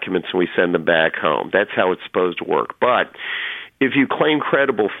documents, and we send them back home. That's how it's supposed to work. But if you claim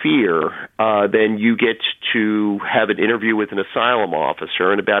credible fear, then you get to have an interview with an asylum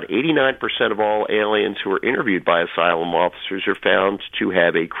officer, and about 89% of all aliens who are interviewed by asylum officers are found to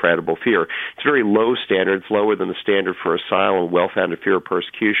have a credible fear. It's a very low standard. It's lower than the standard for asylum, well-founded fear of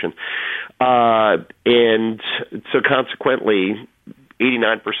persecution. And so consequently,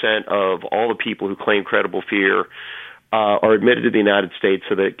 89% of all the people who claim credible fear are admitted to the United States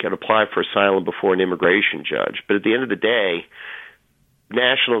so they can apply for asylum before an immigration judge. But at the end of the day,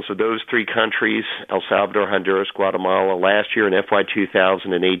 nationals of those three countries, El Salvador, Honduras, Guatemala, last year in FY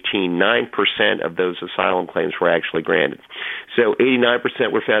 2018, 9% of those asylum claims were actually granted. So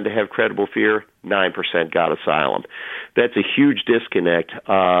 89% were found to have credible fear, 9% got asylum. That's a huge disconnect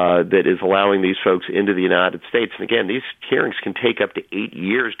that is allowing these folks into the United States. And again, these hearings can take up to 8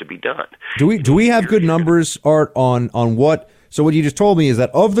 years to be done. Do we have good numbers, Art, on what? So what you just told me is that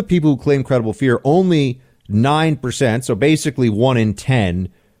of the people who claim credible fear, only 9%, so basically 1 in 10,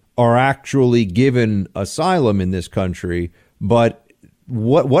 are actually given asylum in this country. But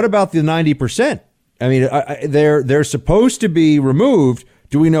what about the 90%? I mean, they're supposed to be removed.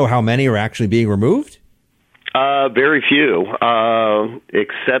 Do we know how many are actually being removed? Very few.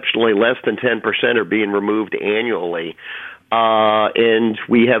 Exceptionally less than 10% are being removed annually. And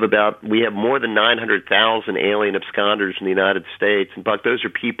we have more than 900,000 alien absconders in the United States. In fact, those are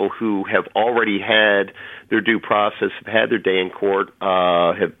people who have already had their due process, have had their day in court,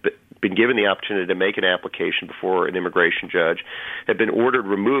 have been given the opportunity to make an application before an immigration judge, have been ordered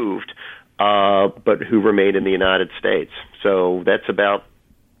removed, but who remain in the United States. So that's about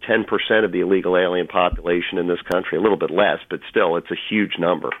 10% of the illegal alien population in this country, a little bit less, but still, it's a huge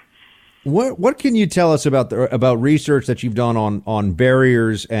number. What can you tell us about research that you've done on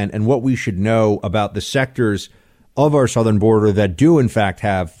barriers and what we should know about the sectors of our southern border that do in fact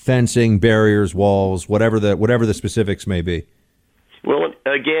have fencing, barriers, walls, whatever the specifics may be? Well,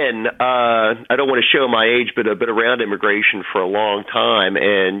 again, I don't want to show my age, but I've been around immigration for a long time,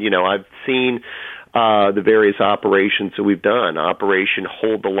 and I've seen the various operations that we've done. Operation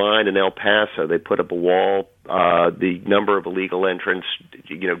Hold the Line in El Paso, they put up a wall. The number of illegal entrants,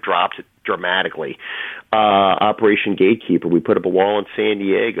 dropped dramatically. Operation Gatekeeper, we put up a wall in San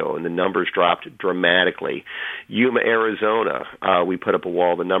Diego, and the numbers dropped dramatically. Yuma, Arizona, we put up a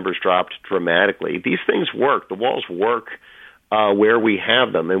wall. The numbers dropped dramatically. These things work. The walls work where we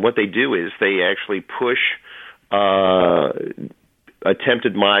have them, and what they do is they actually push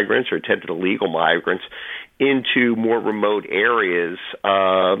attempted migrants or attempted illegal migrants into more remote areas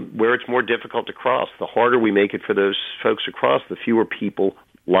where it's more difficult to cross. The harder we make it for those folks to cross, the fewer people,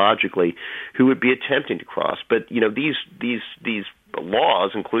 logically, who would be attempting to cross. But these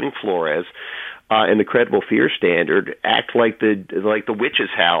laws, including Flores and the credible fear standard, act like the witch's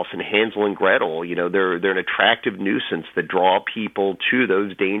house and Hansel and Gretel. They're an attractive nuisance that draw people to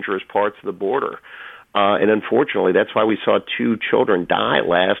those dangerous parts of the border. And unfortunately, that's why we saw 2 children die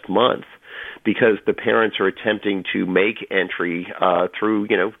last month, because the parents are attempting to make entry through,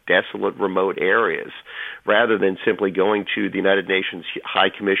 desolate, remote areas, rather than simply going to the United Nations High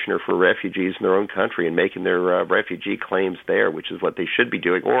Commissioner for Refugees in their own country and making their refugee claims there, which is what they should be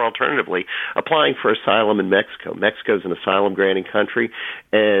doing, or alternatively, applying for asylum in Mexico. Mexico is an asylum-granting country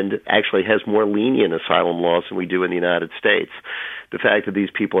and actually has more lenient asylum laws than we do in the United States. The fact that these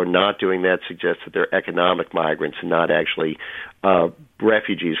people are not doing that suggests that they're economic migrants and not actually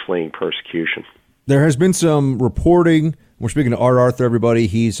refugees fleeing persecution. There has been some reporting. We're speaking to Art Arthur, everybody.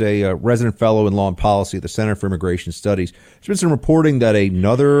 He's a resident fellow in law and policy at the Center for Immigration Studies. There's been some reporting that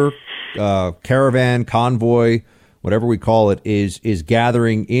another caravan, convoy, whatever we call it, is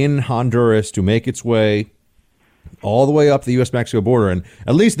gathering in Honduras to make its way all the way up the U.S.-Mexico border. And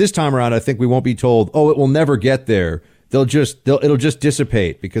at least this time around, I think we won't be told, it will never get there. It'll just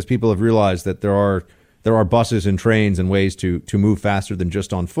dissipate, because people have realized that there are buses and trains and ways to move faster than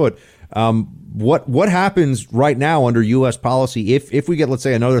just on foot. What happens right now under U.S. policy if we get, let's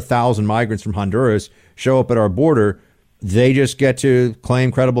say, another 1,000 migrants from Honduras show up at our border? They just get to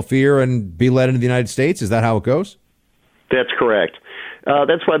claim credible fear and be led into the United States? Is that how it goes? That's correct.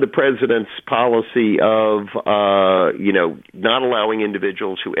 That's why the president's policy of, not allowing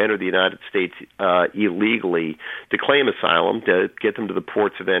individuals who enter the United States illegally to claim asylum, to get them to the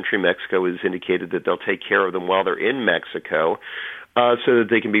ports of entry. Mexico has indicated that they'll take care of them while they're in Mexico, so that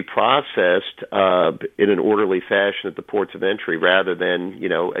they can be processed in an orderly fashion at the ports of entry, rather than,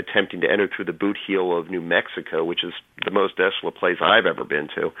 attempting to enter through the boot heel of New Mexico, which is the most desolate place I've ever been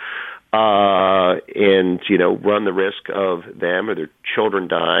to. And run the risk of them or their children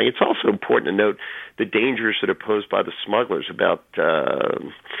dying. It's also important to note the dangers that are posed by the smugglers. About,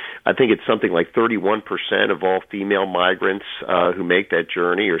 I think it's something like 31% of all female migrants who make that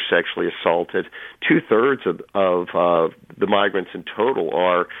journey are sexually assaulted. 2/3 of the migrants in total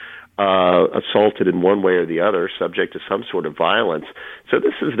are assaulted in one way or the other, subject to some sort of violence. So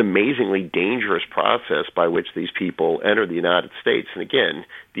this is an amazingly dangerous process by which these people enter the United States. And again,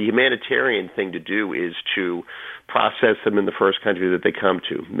 the humanitarian thing to do is to process them in the first country that they come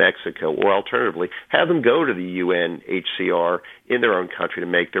to, Mexico, or alternatively, have them go to the UNHCR in their own country to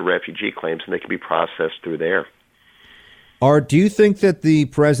make their refugee claims, and they can be processed through there. Art, do you think that the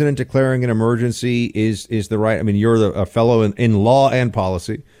president declaring an emergency is the right? I mean, you're a fellow in law and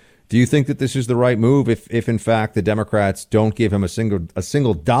policy. Do you think that this is the right move if in fact the Democrats don't give him a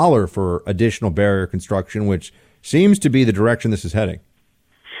single dollar for additional barrier construction, which seems to be the direction this is heading?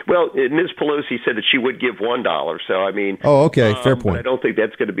 Well, Ms. Pelosi said that she would give $1. So, I mean, oh, okay, fair point. But I don't think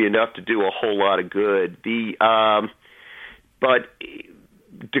that's going to be enough to do a whole lot of good. But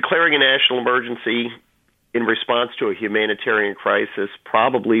declaring a national emergency in response to a humanitarian crisis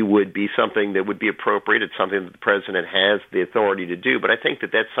probably would be something that would be appropriate. It's something that the president has the authority to do, but I think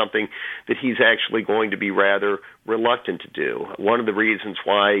that that's something that he's actually going to be rather reluctant to do. One of the reasons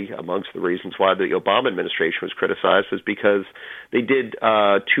why, amongst the reasons why the Obama administration was criticized, was because they did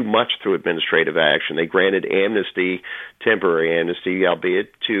too much through administrative action. They granted amnesty, temporary amnesty,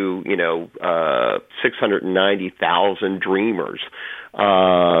 albeit to 690,000 dreamers.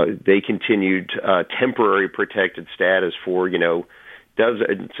 They continued temporary protected status for,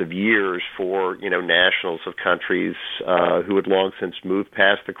 dozens of years for, nationals of countries who had long since moved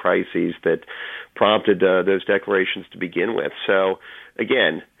past the crises that prompted those declarations to begin with. So,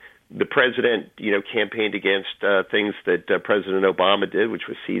 again, the president, campaigned against things that President Obama did, which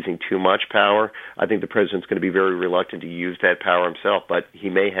was seizing too much power. I think the president's going to be very reluctant to use that power himself, but he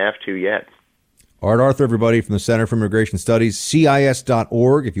may have to yet. Art Arthur, everybody, from the Center for Immigration Studies,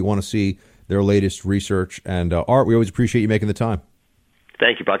 CIS.org, if you want to see their latest research. And Art, we always appreciate you making the time.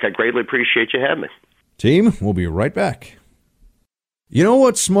 Thank you, Buck. I greatly appreciate you having me. Team, we'll be right back. You know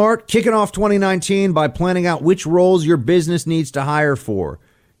what's smart? Kicking off 2019 by planning out which roles your business needs to hire for.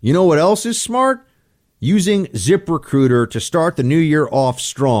 You know what else is smart? Using ZipRecruiter to start the new year off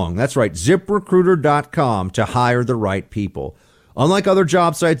strong. That's right, ZipRecruiter.com to hire the right people. Unlike other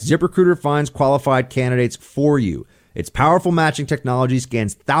job sites, ZipRecruiter finds qualified candidates for you. Its powerful matching technology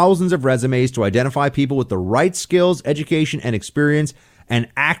scans thousands of resumes to identify people with the right skills, education, and experience, and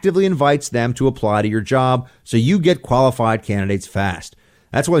actively invites them to apply to your job so you get qualified candidates fast.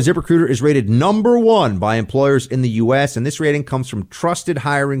 That's why ZipRecruiter is rated #1 by employers in the U.S., and this rating comes from trusted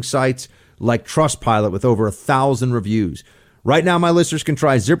hiring sites like Trustpilot with over 1,000 reviews. Right now, my listeners can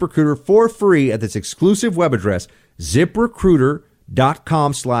try ZipRecruiter for free at this exclusive web address,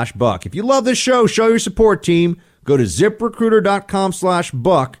 ZipRecruiter.com/Buck. If you love this show your support, team. Go to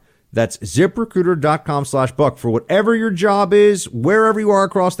ZipRecruiter.com/Buck. That's ZipRecruiter.com/Buck for whatever your job is, wherever you are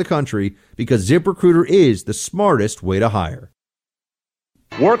across the country, because ZipRecruiter is the smartest way to hire.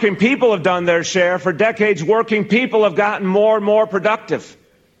 Working people have done their share. For decades, working people have gotten more and more productive.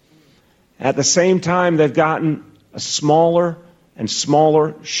 At the same time, they've gotten a smaller and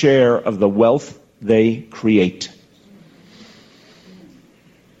smaller share of the wealth they create.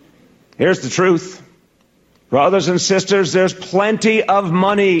 Here's the truth. Brothers and sisters, there's plenty of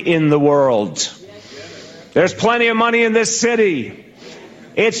money in the world. There's plenty of money in this city.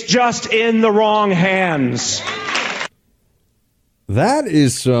 It's just in the wrong hands. That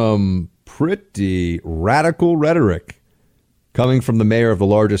is some pretty radical rhetoric coming from the mayor of the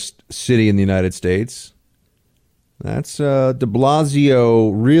largest city in the United States. That's de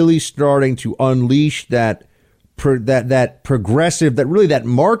Blasio really starting to unleash that progressive, that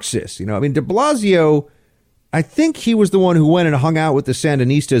Marxist. I mean, de Blasio, I think he was the one who went and hung out with the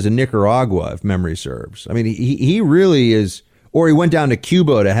Sandinistas in Nicaragua, if memory serves. I mean, he really is, or he went down to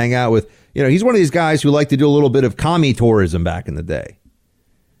Cuba to hang out with, he's one of these guys who liked to do a little bit of commie tourism back in the day.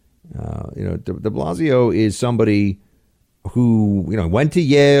 De Blasio is somebody who, went to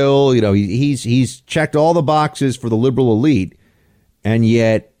Yale. He's checked all the boxes for the liberal elite, and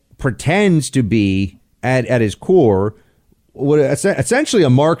yet pretends to be at his core essentially a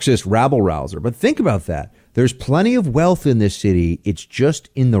Marxist rabble-rouser. But think about that. There's plenty of wealth in this city. It's just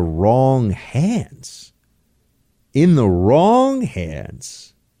in the wrong hands. In the wrong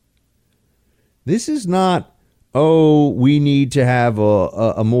hands. This is not, we need to have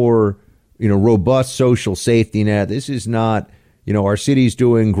a more, robust social safety net. This is not, our city's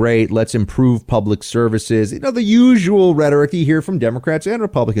doing great. Let's improve public services. The usual rhetoric you hear from Democrats and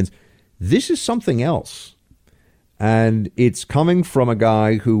Republicans. This is something else. And it's coming from a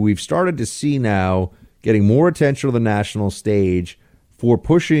guy who we've started to see now getting more attention on the national stage for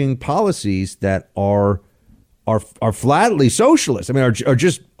pushing policies that are flatly socialist. I mean, are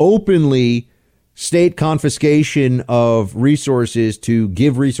just openly state confiscation of resources to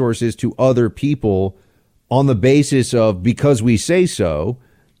give resources to other people on the basis of because we say so,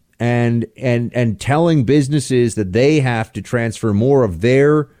 and telling businesses that they have to transfer more of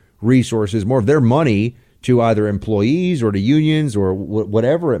their resources, more of their money to either employees or to unions or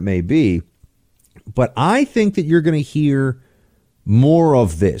whatever it may be. But I think that you're going to hear more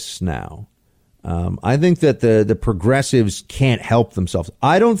of this now. I think that the progressives can't help themselves.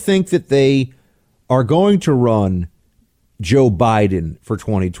 I don't think that they are going to run Joe Biden for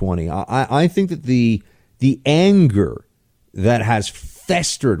 2020. I think that the anger that has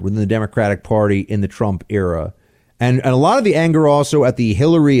festered within the Democratic Party in the Trump era, and a lot of the anger also at the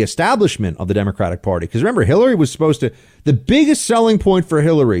Hillary establishment of the Democratic Party. Because remember, Hillary was supposed to, the biggest selling point for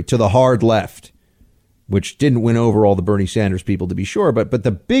Hillary to the hard left, which didn't win over all the Bernie Sanders people, to be sure, but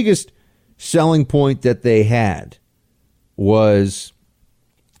the biggest selling point that they had was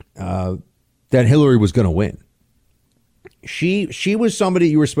that Hillary was going to win. She was somebody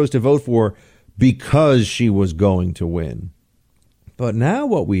you were supposed to vote for because she was going to win. But now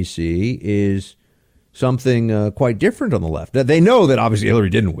what we see is something quite different on the left. They know that obviously Hillary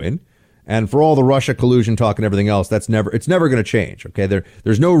didn't win, and for all the Russia collusion talk and everything else, it's never going to change. Okay,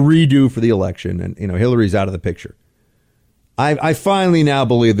 there's no redo for the election, and Hillary's out of the picture. I finally now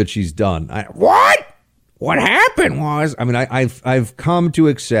believe that she's done. What happened was, I've come to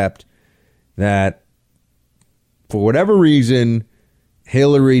accept that for whatever reason,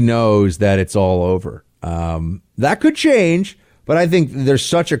 Hillary knows that it's all over. That could change. But I think there's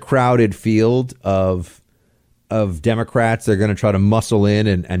such a crowded field of Democrats that are going to try to muscle in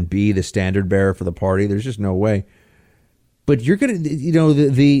and be the standard bearer for the party. There's just no way. But you're going to,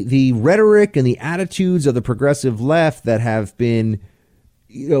 the rhetoric and the attitudes of the progressive left that have been,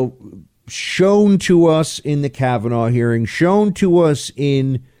 shown to us in the Kavanaugh hearing, shown to us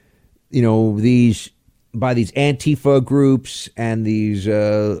in, by these Antifa groups and these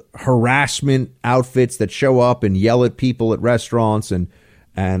harassment outfits that show up and yell at people at restaurants and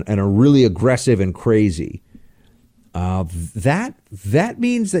are really aggressive and crazy. That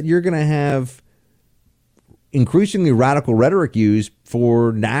means that you're going to have increasingly radical rhetoric used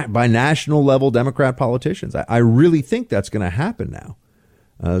by national level Democrat politicians. I really think that's going to happen now,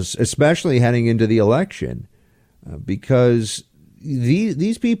 especially heading into the election, because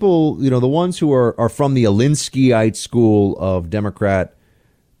these people, the ones who are from the Alinskyite school of Democrat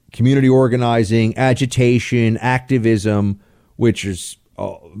community organizing, agitation, activism, which is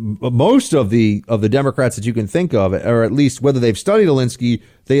most of the Democrats that you can think of, or at least whether they've studied Alinsky,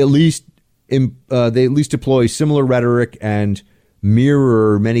 they at least deploy similar rhetoric and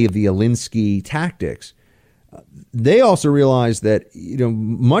mirror many of the Alinsky tactics. They also realize that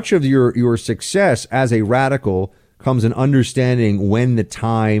much of your success as a radical comes in understanding when the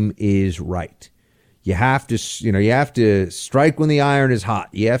time is right. You have to strike when the iron is hot.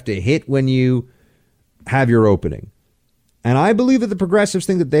 You have to hit when you have your opening. And I believe that the progressives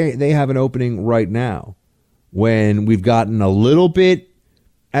think that they have an opening right now, when we've gotten a little bit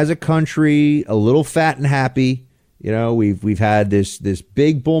as a country, a little fat and happy. We've had this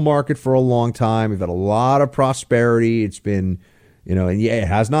big bull market for a long time. We've had a lot of prosperity. It's been, it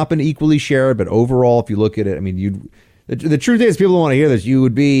has not been equally shared, but overall, if you look at it, the truth is, people don't want to hear this. You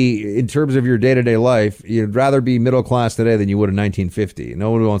would be, in terms of your day-to-day life, you'd rather be middle class today than you would in 1950.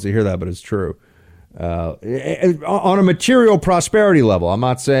 No one wants to hear that, but it's true. On a material prosperity level, I'm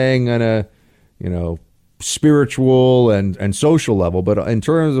not saying on a, spiritual and social level, but in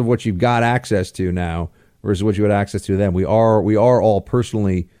terms of what you've got access to now versus what you had access to then, we are all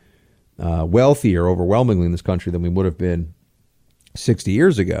personally wealthier overwhelmingly in this country than we would have been 60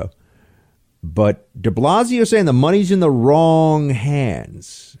 years ago. But de Blasio saying the money's in the wrong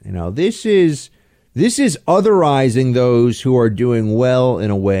hands. This is This is otherizing those who are doing well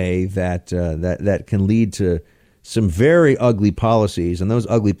in a way that that can lead to some very ugly policies, and those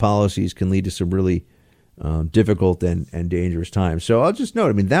ugly policies can lead to some really difficult and dangerous times. So I'll just note,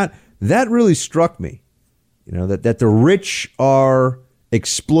 I mean, that really struck me, that the rich are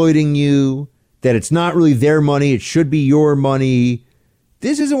exploiting you, that it's not really their money, it should be your money.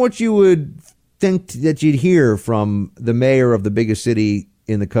 This isn't what you would think that you'd hear from the mayor of the biggest city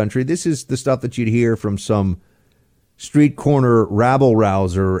in the country. This is the stuff that you'd hear from some street corner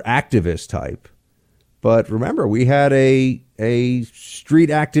rabble-rouser activist type. But remember, we had a street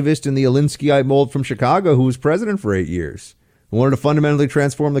activist in the Alinskyite mold from Chicago who was president for 8 years and wanted to fundamentally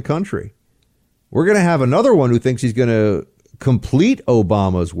transform the country. We're going to have another one who thinks he's going to complete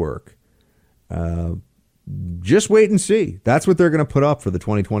Obama's work. Just wait and see. That's what they're going to put up for the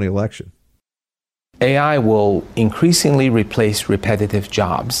 2020 election. AI will increasingly replace repetitive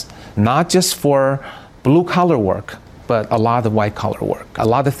jobs, not just for blue-collar work, but a lot of white-collar work. A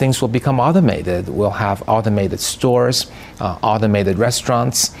lot of things will become automated. We'll have automated stores, automated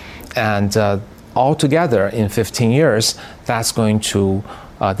restaurants, and altogether in 15 years, that's going to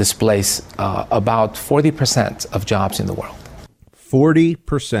displace about 40% of jobs in the world.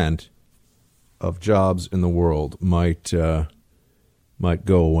 40% of jobs in the world might go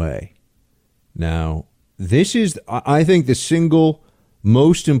away. Now, this is, I think, the single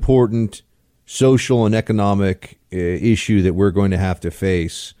most important social and economic issue that we're going to have to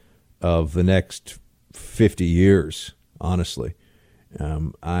face of the next 50 years, honestly.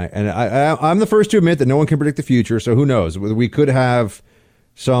 I'm the first to admit that no one can predict the future, so who knows? We could have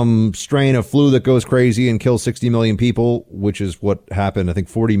some strain of flu that goes crazy and kills 60 million people, which is what happened. I think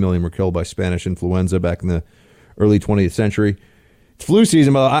 40 million were killed by Spanish influenza back in the early 20th century. It's flu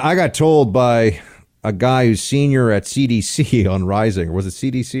season, but I got told by a guy who's senior at CDC on Rising, or was it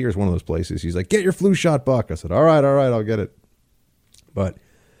CDC or it's one of those places? He's like, get your flu shot, Buck. I said, all right, I'll get it. But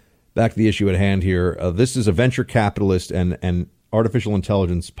back to the issue at hand here. This is a venture capitalist and artificial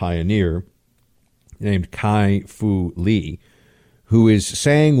intelligence pioneer named Kai-Fu Lee, who is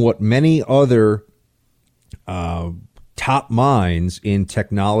saying what many other top minds in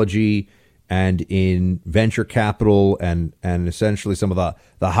technology and in venture capital and essentially some of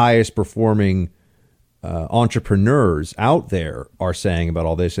the highest performing entrepreneurs out there are saying about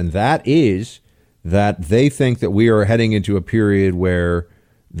all this. And that is that they think that we are heading into a period where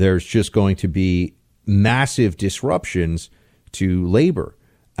there's just going to be massive disruptions to labor.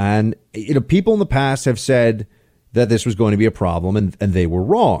 And people in the past have said that this was going to be a problem, and they were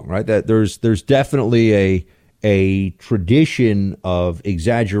wrong, right? That there's definitely a tradition of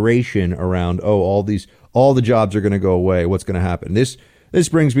exaggeration around, all the jobs are going to go away. What's going to happen? This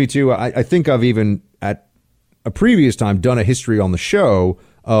brings me to, I think I've even at a previous time done a history on the show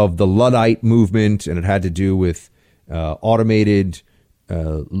of the Luddite movement, and it had to do with automated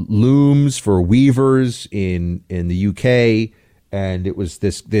looms for weavers in the UK, and it was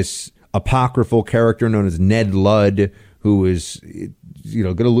this apocryphal character known as Ned Ludd, who was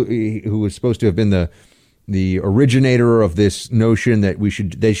who was supposed to have been the originator of this notion that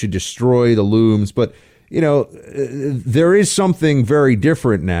they should destroy the looms. But there is something very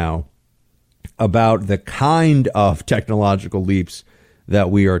different now about the kind of technological leaps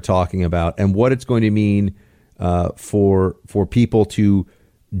that we are talking about and what it's going to mean for people to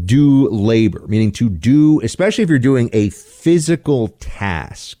do labor, meaning to do, especially if you're doing a physical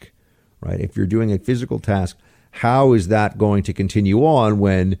task, right? If you're doing a physical task, how is that going to continue on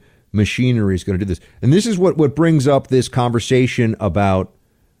when machinery is going to do this? And this is what brings up this conversation about,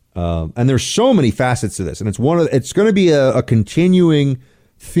 and there's so many facets to this, and it's going to be a continuing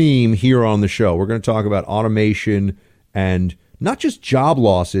theme here on the show. We're going to talk about automation and not just job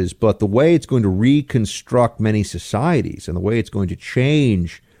losses, but the way it's going to reconstruct many societies and the way it's going to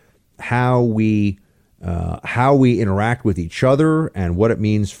change how we interact with each other and what it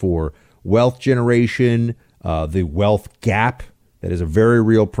means for wealth generation, the wealth gap that is a very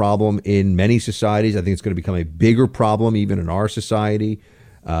real problem in many societies. I think it's going to become a bigger problem even in our society.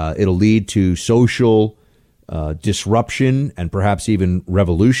 It'll lead to social disruption and perhaps even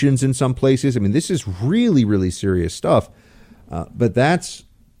revolutions in some places. I mean, this is really, really serious stuff. But that's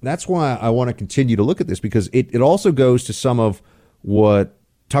why I want to continue to look at this, because it also goes to some of what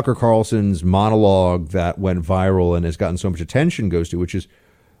Tucker Carlson's monologue that went viral and has gotten so much attention goes to, which is,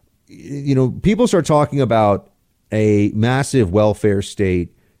 people start talking about a massive welfare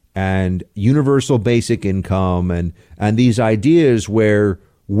state and universal basic income and these ideas where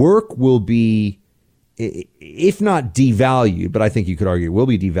work will be, if not devalued, but I think you could argue it will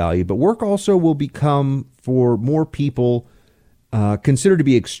be devalued, but work also will become, for more people, considered to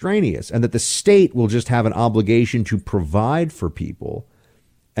be extraneous, and that the state will just have an obligation to provide for people.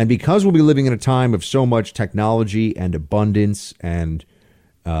 And because we'll be living in a time of so much technology and abundance and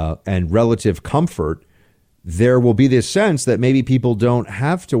relative comfort, there will be this sense that maybe people don't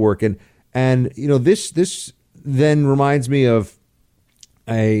have to work. And you know, this then reminds me of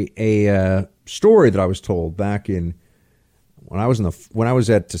a story that I was told back in when I was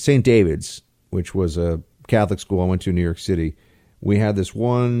at St. David's, which was a Catholic school I went to in New York City. We had this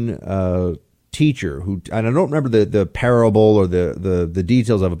one teacher who, and I don't remember the parable or the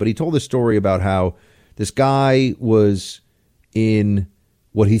details of it, but he told this story about how this guy was in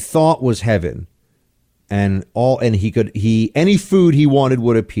what he thought was heaven, and any food he wanted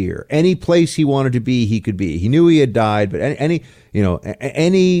would appear, any place he wanted to be, he could be. He knew he had died, but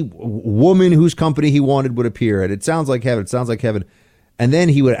any woman whose company he wanted would appear, and it sounds like heaven. It sounds like heaven. And then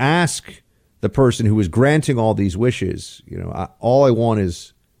he would ask the person who was granting all these wishes, all I want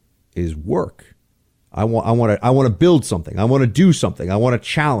is work. I want to build something. I want to do something. I want a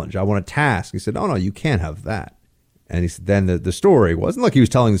challenge. I want a task. He said, no, you can't have that. And he said, then the story wasn't like he was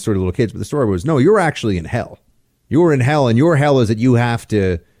telling the story to little kids, but the story was, no, you're actually in hell. You're in hell, and your hell is that you have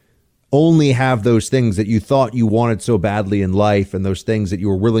to only have those things that you thought you wanted so badly in life, and those things that you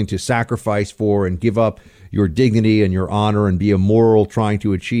were willing to sacrifice for and give up your dignity and your honor and be immoral trying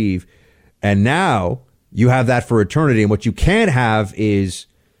to achieve. And now you have that for eternity. And what you can't have is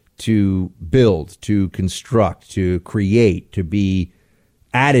to build, to construct, to create, to be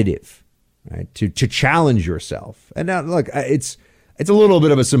additive, right? To challenge yourself. And now, look, it's a little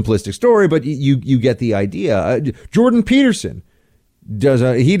bit of a simplistic story, but you get the idea. Jordan Peterson does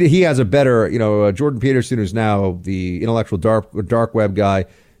he has a better, Jordan Peterson, who's now the intellectual dark web guy,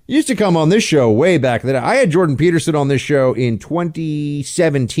 used to come on this show way back then. I had Jordan Peterson on this show in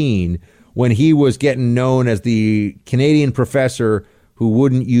 2017 when he was getting known as the Canadian professor who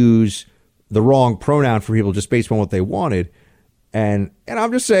wouldn't use the wrong pronoun for people just based on what they wanted. And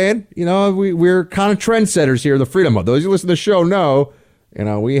I'm just saying, we're kind of trendsetters here in the Freedom Hub. Those who listen to the show know,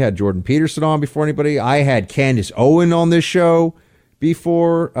 we had Jordan Peterson on before anybody. I had Candace Owen on this show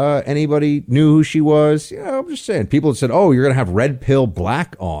before anybody knew who she was. I'm just saying. People had said, oh, you're going to have Red Pill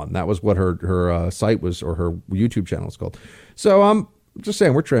Black on. That was what her site was, or her YouTube channel is called. So I'm just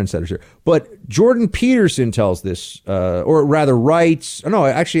saying, we're trendsetters here. But Jordan Peterson tells this, or rather writes. No,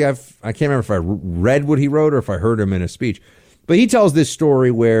 actually, I can't remember if I read what he wrote or if I heard him in a speech. But he tells this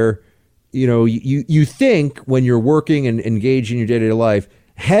story where, you think when you're working and engaged in your day-to-day life,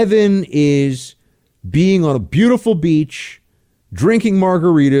 heaven is being on a beautiful beach, drinking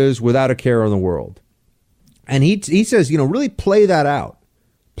margaritas without a care in the world. And he says, really play that out.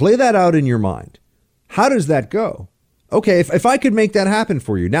 Play that out in your mind. How does that go? Okay, if I could make that happen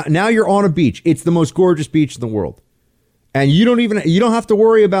for you. Now you're on a beach. It's the most gorgeous beach in the world. And you don't have to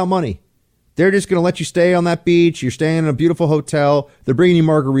worry about money. They're just going to let you stay on that beach. You're staying in a beautiful hotel. They're bringing you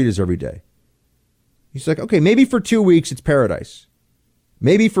margaritas every day. He's like, okay, maybe for 2 weeks it's paradise.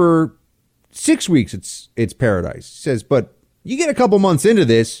 Maybe for 6 weeks it's paradise. He says, but you get a couple months into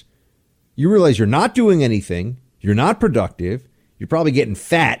this, you realize you're not doing anything. You're not productive. You're probably getting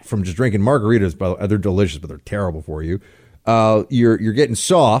fat from just drinking margaritas. But they're delicious, but they're terrible for you. You're getting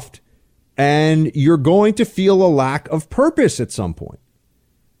soft, and you're going to feel a lack of purpose at some point.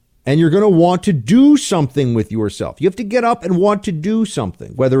 And you're going to want to do something with yourself. You have to get up and want to do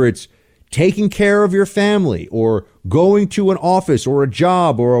something, whether it's taking care of your family or going to an office or a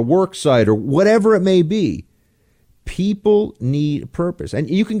job or a work site or whatever it may be. People need purpose, and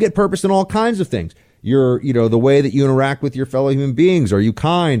you can get purpose in all kinds of things. The way that you interact with your fellow human beings. Are you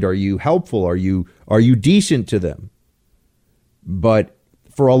kind? Are you helpful? Are you decent to them? But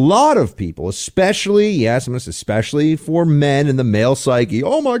for a lot of people, especially for men in the male psyche,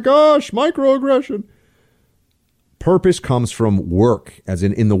 oh my gosh, microaggression. Purpose comes from work, as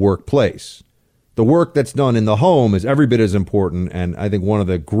in the workplace. The work that's done in the home is every bit as important, and I think one of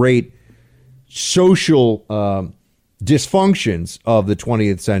the great social dysfunctions of the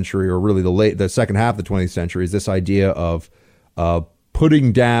 20th century, or really the second half of the 20th century, is this idea of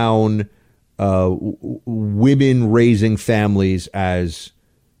putting down women raising families as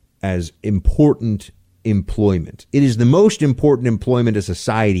important employment. It is the most important employment a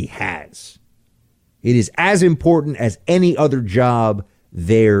society has. It is as important as any other job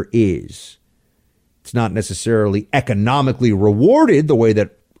there is. It's not necessarily economically rewarded the way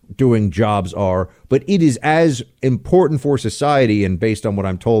that doing jobs are, but it is as important for society, and based on what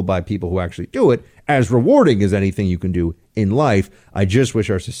I'm told by people who actually do it, as rewarding as anything you can do in life. I just wish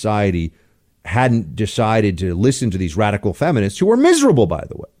our society hadn't decided to listen to these radical feminists who are miserable, by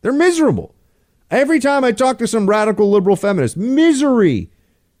the way. They're miserable. Every time I talk to some radical liberal feminist, misery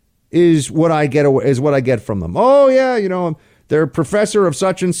is what I get from them. Oh yeah, they're a professor of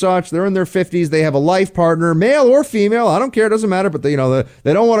such and such. They're in their 50s. They have a life partner, male or female. I don't care. It doesn't matter. But they don't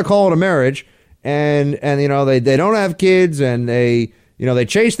want to call it a marriage, and they don't have kids, and they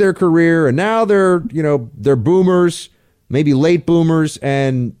chase their career, and now they're boomers, maybe late boomers,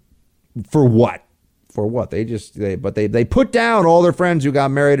 and for what? For what? They put down all their friends who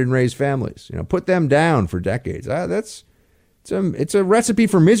got married and raised families. Put them down for decades. It's a recipe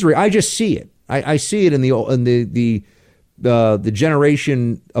for misery. I just see it. I see it in the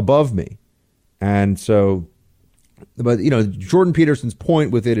generation above me. And so, but Jordan Peterson's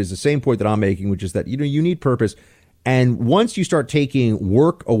point with it is the same point that I'm making, which is that you need purpose. And once you start taking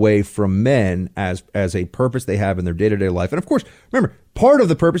work away from men as a purpose they have in their day-to-day life, and of course, remember, part of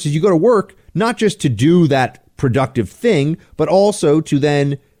the purpose is you go to work not just to do that productive thing, but also to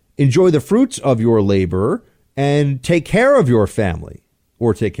then enjoy the fruits of your labor and take care of your family,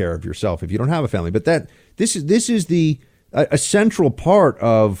 or take care of yourself if you don't have a family. But this is a central part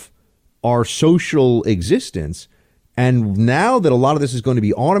of our social existence. And now that a lot of this is going to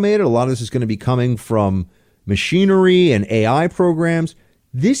be automated, a lot of this is going to be coming from machinery and AI programs,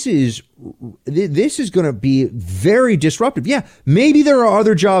 this is going to be very disruptive. Yeah, maybe there are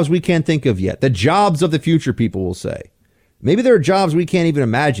other jobs we can't think of yet. The jobs of the future, people will say. Maybe there are jobs we can't even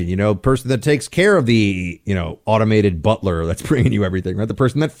imagine. Person that takes care of the, automated butler that's bringing you everything, right? The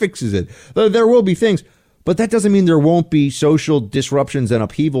person that fixes it. There will be things, but that doesn't mean there won't be social disruptions and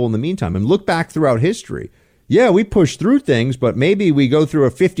upheaval in the meantime. And look back throughout history. Yeah, we push through things, but maybe we go through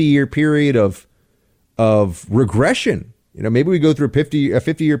a 50-year period of regression. Maybe we go through a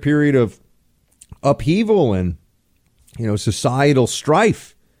 50-year period of upheaval and, societal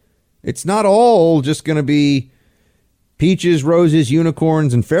strife. It's not all just going to be peaches, roses,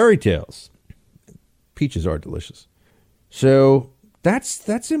 unicorns, and fairy tales. Peaches are delicious. So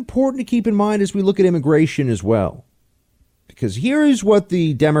that's important to keep in mind as we look at immigration as well. Because here's what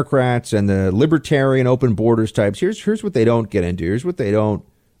the Democrats and the libertarian open borders types, here's what they don't get into. Here's what they don't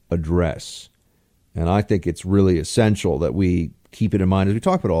address. And I think it's really essential that we keep it in mind as we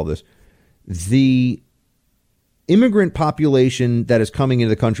talk about all this. The immigrant population that is coming into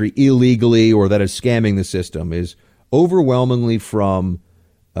the country illegally or that is scamming the system is overwhelmingly from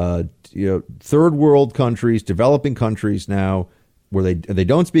third world countries, developing countries now, where they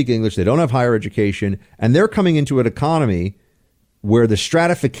don't speak English, they don't have higher education, and they're coming into an economy where the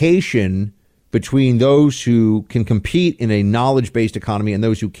stratification between those who can compete in a knowledge-based economy and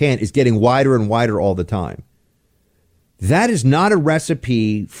those who can't is getting wider and wider all the time. That is not a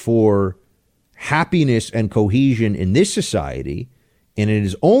recipe for happiness and cohesion in this society, and it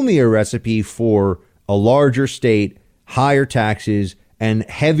is only a recipe for a larger state, higher taxes, and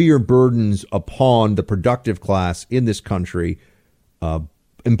heavier burdens upon the productive class in this country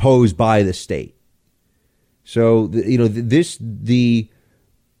imposed by the state. So, the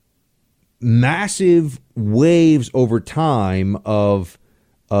massive waves over time of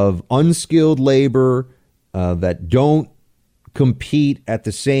unskilled labor that don't compete in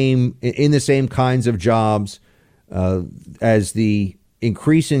the same kinds of jobs as the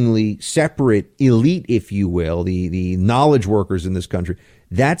increasingly separate elite, if you will, the knowledge workers in this country,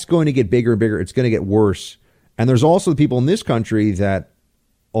 that's going to get bigger and bigger. It's going to get worse. And there's also the people in this country that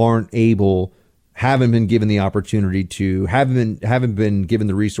haven't been given the opportunity to, haven't been given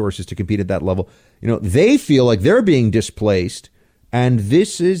the resources to compete at that level. They feel like they're being displaced. And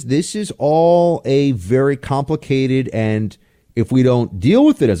this is all a very complicated, and if we don't deal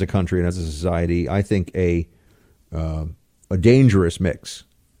with it as a country and as a society, I think a dangerous mix.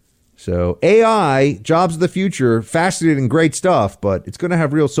 So AI, jobs of the future, fascinating, great stuff, but it's going to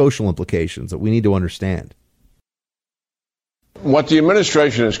have real social implications that we need to understand. What the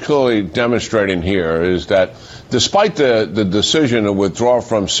administration is clearly demonstrating here is that despite the decision to withdraw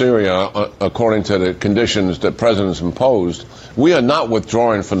from Syria, according to the conditions that presidents imposed, we are not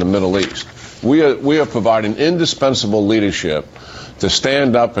withdrawing from the Middle East. We are providing indispensable leadership to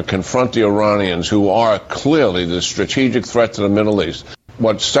stand up and confront the Iranians, who are clearly the strategic threat to the Middle East.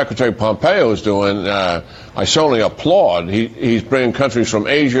 What Secretary Pompeo is doing, I certainly applaud. He's bringing countries from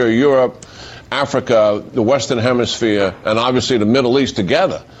Asia, Europe, Africa, the Western Hemisphere, and obviously the Middle East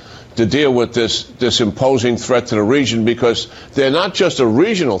together to deal with this imposing threat to the region, because they're not just a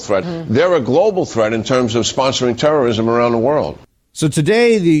regional threat, they're a global threat in terms of sponsoring terrorism around the world. So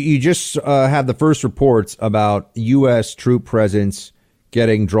today, you just had the first reports about U.S. troop presence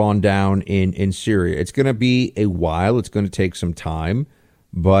getting drawn down in Syria. It's going to be a while. It's going to take some time.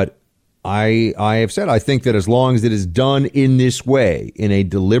 But I have said, I think that as long as it is done in this way, in a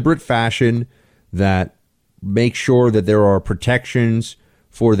deliberate fashion, that make sure that there are protections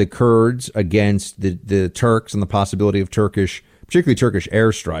for the Kurds against the Turks and the possibility of particularly Turkish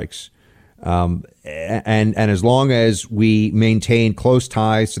airstrikes. And as long as we maintain close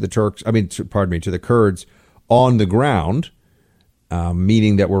ties to the to the Kurds on the ground,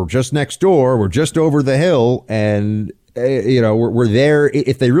 meaning that we're just next door, we're just over the hill, and we're there.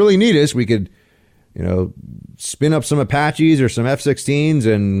 If they really need us, we could, spin up some Apaches or some F-16s,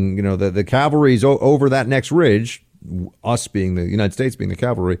 and the cavalry's over that next ridge. Us being the United States being the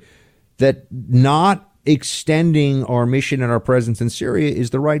cavalry, that not extending our mission and our presence in Syria is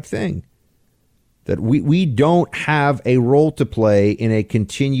the right thing. That we don't have a role to play in a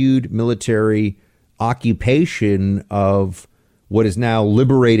continued military occupation of what is now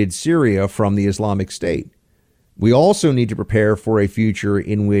liberated Syria from the Islamic State. We also need to prepare for a future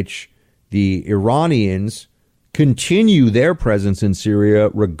in which the Iranians continue their presence in Syria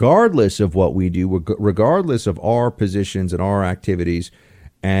regardless of what we do, regardless of our positions and our activities,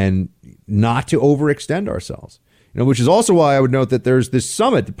 and not to overextend ourselves. Which is also why I would note that there's this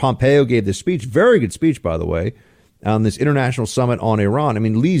summit. Pompeo gave this speech, very good speech, by the way, on this international summit on Iran. I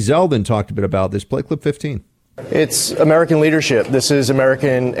mean, Lee Zeldin talked a bit about this. Play clip 15. It's American leadership. This is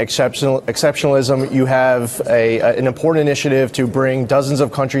American exceptionalism. You have an important initiative to bring dozens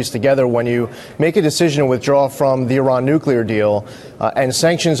of countries together when you make a decision to withdraw from the Iran nuclear deal and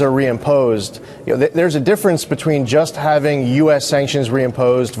sanctions are reimposed. There's a difference between just having U.S. sanctions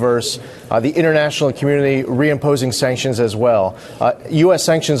reimposed versus the international community reimposing sanctions as well. U.S.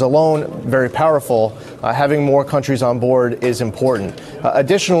 sanctions alone, very powerful. Having more countries on board is important.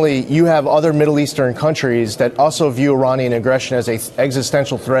 Additionally, you have other Middle Eastern countries that also view Iranian aggression as an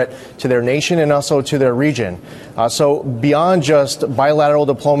existential threat to their nation and also to their region. So beyond just bilateral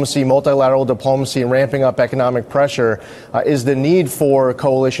diplomacy, multilateral diplomacy, and ramping up economic pressure is the need for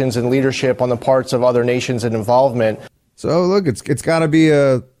coalitions and leadership on the parts of other nations and involvement. So look, it's got to be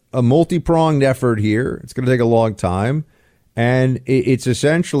a multi-pronged effort here. It's going to take a long time. And it's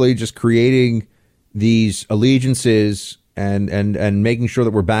essentially just creating these allegiances and making sure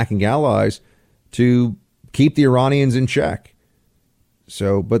that we're backing allies to keep the Iranians in check.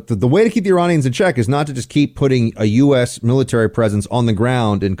 So, but the way to keep the Iranians in check is not to just keep putting a U.S. military presence on the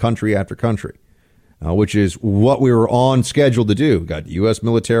ground in country after country, which is what we were on schedule to do. We've got U.S.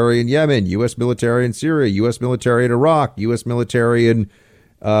 military in Yemen, U.S. military in Syria, U.S. military in Iraq, U.S. military in,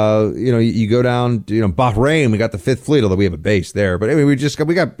 you go down to, Bahrain. We got the Fifth Fleet, although we have a base there. But anyway, we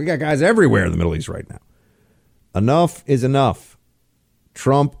got guys everywhere in the Middle East right now. Enough is enough.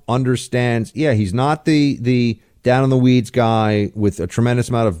 Trump understands, he's not the down in the weeds guy with a tremendous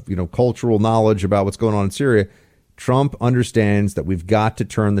amount of, cultural knowledge about what's going on in Syria. Trump understands that we've got to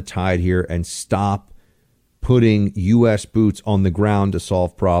turn the tide here and stop putting U.S. boots on the ground to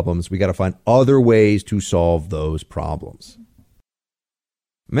solve problems. We got to find other ways to solve those problems.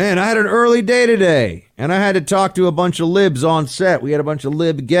 Man, I had an early day today, and I had to talk to a bunch of libs on set. We had a bunch of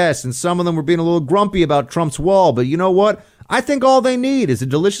lib guests, and some of them were being a little grumpy about Trump's wall. But you know what? I think all they need is a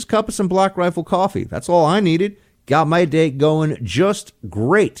delicious cup of some Black Rifle coffee. That's all I needed. Got my day going just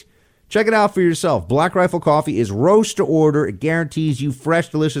great. Check it out for yourself. Black Rifle coffee is roast to order. It guarantees you fresh,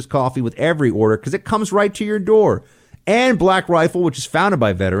 delicious coffee with every order because it comes right to your door. And Black Rifle, which is founded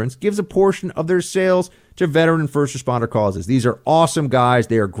by veterans, gives a portion of their sales to veteran and first responder causes. These are awesome guys.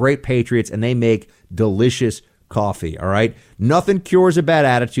 They are great patriots, and they make delicious coffee, all right? Nothing cures a bad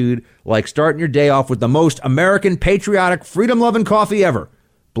attitude like starting your day off with the most American, patriotic, freedom-loving coffee ever,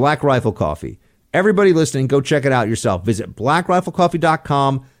 Black Rifle Coffee. Everybody listening, go check it out yourself. Visit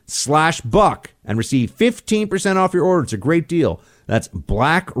blackriflecoffee.com/buck and receive 15% off your order. It's a great deal. That's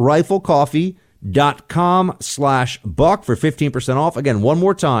blackriflecoffee.com/buck for 15% off. Again, one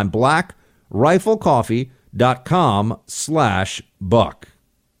more time, blackriflecoffee.com/buck.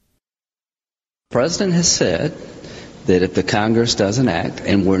 The president has said that if the Congress doesn't act,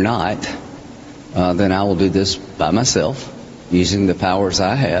 and we're not, then I will do this by myself, using the powers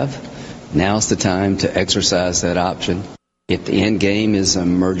I have. Now's the time to exercise that option. If the end game is an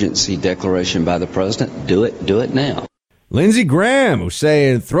emergency declaration by the president, do it now. Lindsey Graham was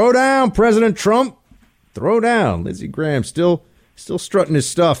saying, throw down, President Trump. Throw down. Lindsey Graham still strutting his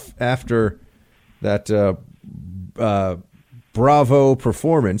stuff after that bravo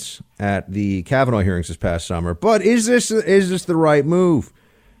performance at the Kavanaugh hearings this past summer. But is this the right move?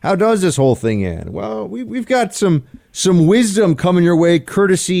 How does this whole thing end? Well, we've got some wisdom coming your way,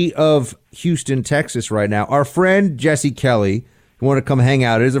 courtesy of Houston, Texas right now. Our friend Jesse Kelly, who want to come hang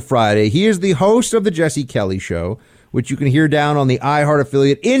out, it is a Friday. He is the host of the Jesse Kelly Show, which you can hear down on the iHeart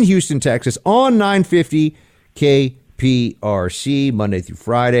affiliate in Houston, Texas on 950 KPFT. PRC, Monday through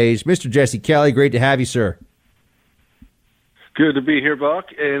Fridays. Mr. Jesse Kelly, great to have you, sir. Good to be here, Buck.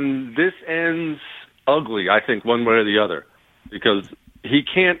 And this ends ugly, I think, one way or the other, because he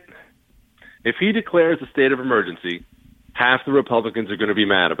can't. If he declares a state of emergency, half the Republicans are going to be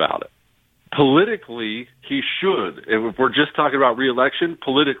mad about it. Politically, he should. If we're just talking about re-election,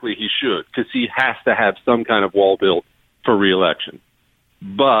 politically he should, because he has to have some kind of wall built for re-election.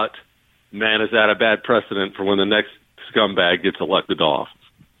 But, man, is that a bad precedent for when the next scumbag gets elected to office.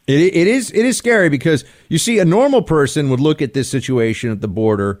 It is scary, because you see, a normal person would look at this situation at the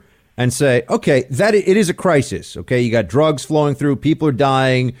border and say, okay, that it is a crisis. Okay, you got drugs flowing through, people are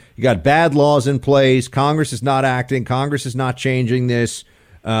dying, you got bad laws in place, Congress is not acting, Congress is not changing this.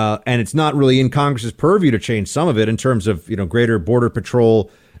 And it's not really in Congress's purview to change some of it in terms of, greater border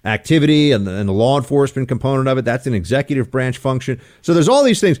patrol activity and the law enforcement component of it. That's an executive branch function. So there's all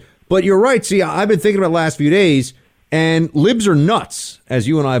these things. But you're right. See, I've been thinking about the last few days, and libs are nuts, as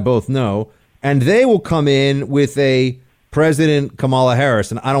you and I both know, and they will come in with a President Kamala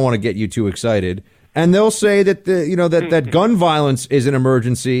Harris, and I don't want to get you too excited, and they'll say that that gun violence is an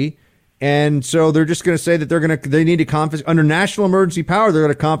emergency. And so they're just going to say that they need to confiscate under national emergency power. They're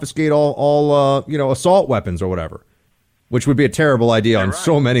going to confiscate all assault weapons or whatever, which would be a terrible idea on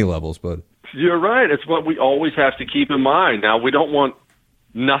so many levels. But you're right. It's what we always have to keep in mind. Now, we don't want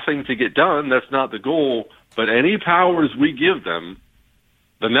nothing to get done. That's not the goal. But any powers we give them,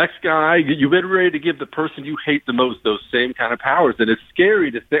 the next guy, you've been ready to give the person you hate the most those same kind of powers. And it's scary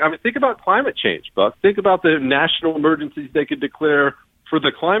to think. I mean, think about climate change, Buck. Think about the national emergencies they could declare for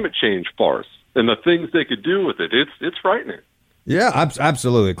the climate change farce and the things they could do with it. It's frightening. Yeah,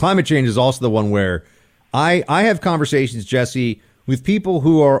 absolutely. Climate change is also the one where I have conversations, Jesse, with people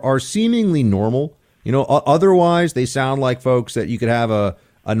who are seemingly normal. Otherwise they sound like folks that you could have a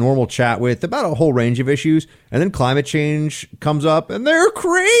normal chat with about a whole range of issues. And then climate change comes up and they're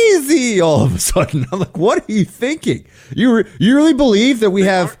crazy all of a sudden. I'm like, what are you thinking? You really believe that we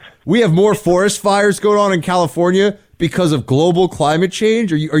have more forest fires going on in California because of global climate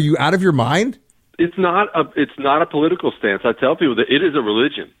change? Are you out of your mind? It's not a political stance. I tell people that it is a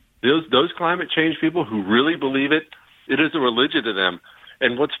religion. Those climate change people who really believe it, it is a religion to them.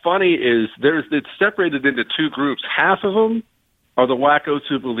 And what's funny is it's separated into two groups. Half of them are the wackos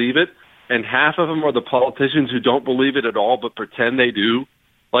who believe it, and half of them are the politicians who don't believe it at all but pretend they do.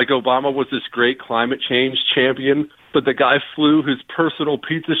 Like Obama was this great climate change champion, but the guy flew his personal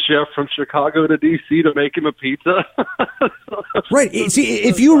pizza chef from Chicago to D.C. to make him a pizza. Right. See,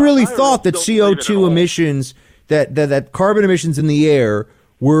 if you really thought that CO2 emissions, that carbon emissions in the air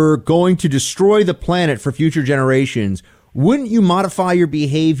were going to destroy the planet for future generations, wouldn't you modify your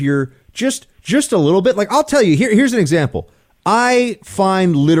behavior just a little bit? Like, I'll tell you, here's an example. I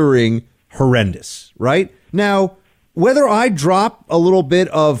find littering horrendous, right? Now, whether I drop a little bit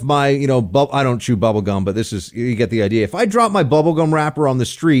of my, I don't chew bubble gum, but you get the idea. If I drop my bubble gum wrapper on the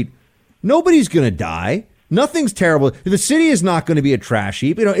street, nobody's going to die. Nothing's terrible. The city is not going to be a trash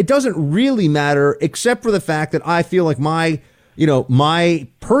heap. It doesn't really matter, except for the fact that I feel like my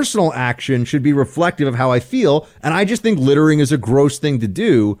personal action should be reflective of how I feel. And I just think littering is a gross thing to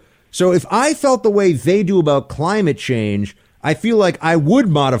do. So if I felt the way they do about climate change, I feel like I would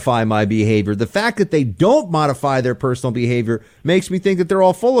modify my behavior. The fact that they don't modify their personal behavior makes me think that they're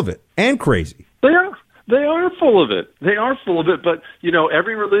all full of it and crazy. They are full of it. They are full of it. But,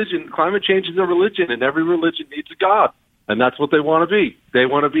 every religion, climate change is a religion, and every religion needs a God. And that's what they want to be. They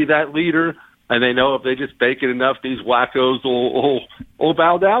want to be that leader, and they know if they just bake it enough, these wackos will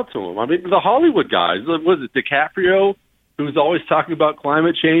bow down to them. I mean, the Hollywood guys, was it DiCaprio, who's always talking about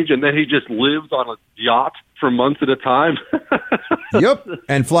climate change, and then he just lives on a yacht for months at a time. Yep,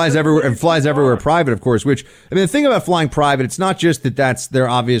 and flies everywhere private, of course. Which, I mean, the thing about flying private, it's not just they're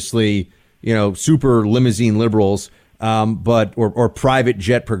obviously super limousine liberals, or private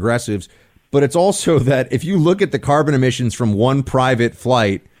jet progressives, but it's also that if you look at the carbon emissions from one private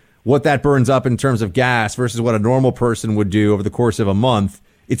flight, what that burns up in terms of gas versus what a normal person would do over the course of a month,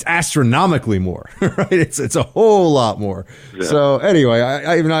 it's astronomically more, right? It's a whole lot more. Yeah. So anyway,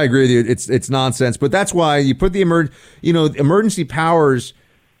 I agree with you. It's nonsense, but that's why you put the emergency powers.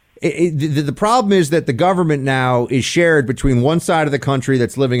 The problem is that the government now is shared between one side of the country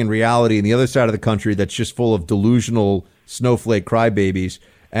that's living in reality and the other side of the country that's just full of delusional snowflake crybabies.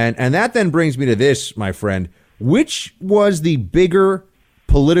 And that then brings me to this, my friend. Which was the bigger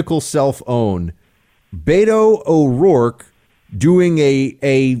political self-own? Beto O'Rourke doing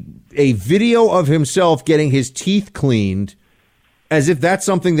a video of himself getting his teeth cleaned as if that's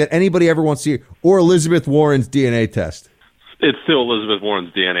something that anybody ever wants to see, or Elizabeth Warren's DNA test? It's still Elizabeth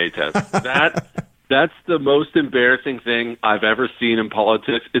Warren's DNA test. That's the most embarrassing thing I've ever seen in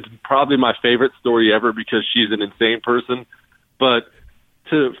politics. It's probably my favorite story ever because she's an insane person. But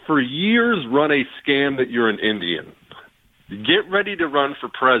to for years run a scam that you're an Indian, get ready to run for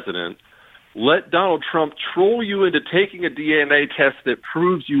president, let Donald Trump troll you into taking a DNA test that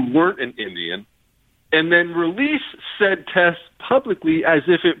proves you weren't an Indian, and then release said test publicly as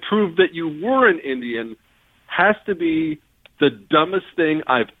if it proved that you were an Indian, has to be the dumbest thing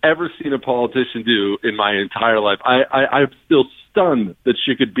I've ever seen a politician do in my entire life. I'm still stunned that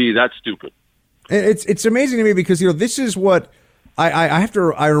she could be that stupid. It's amazing to me because, this is what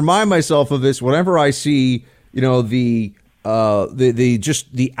I remind myself of this whenever I see, the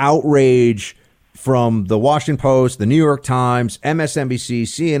outrage from the Washington Post, the New York Times, MSNBC,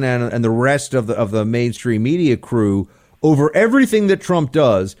 CNN, and the rest of the mainstream media crew over everything that Trump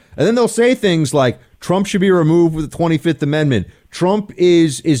does. And then they'll say things like Trump should be removed with the 25th Amendment. Trump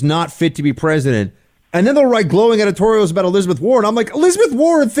is not fit to be president. And then they'll write glowing editorials about Elizabeth Warren. I'm like, Elizabeth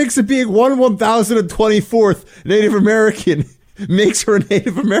Warren thinks that being 1,024th Native American makes her a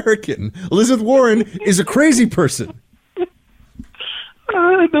Native American. Elizabeth Warren is a crazy person.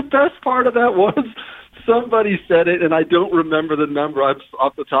 The best part of that was somebody said it, and I don't remember the number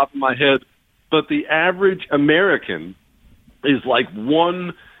off the top of my head, but the average American is like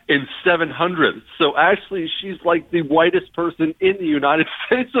 1 in 700. So actually, she's like the whitest person in the United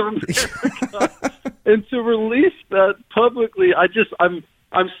States of America. And to release that publicly,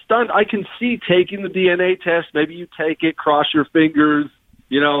 I'm stunned. I can see taking the DNA test. Maybe you take it, cross your fingers.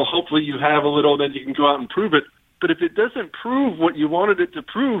 Hopefully you have a little, then you can go out and prove it. But if it doesn't prove what you wanted it to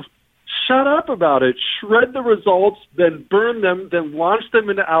prove, shut up about it. Shred the results, then burn them, then launch them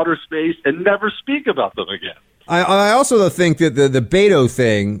into outer space, and never speak about them again. I also think that the Beto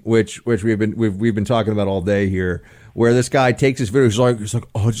thing, which we've been talking about all day here, where this guy takes his video, he's like,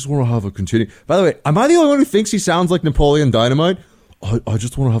 oh, I just want to have a continuing. By the way, am I the only one who thinks he sounds like Napoleon Dynamite? I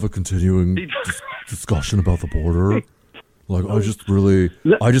just want to have a continuing discussion about the border. Like, I just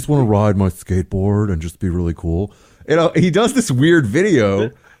want to ride my skateboard and just be really cool. He does this weird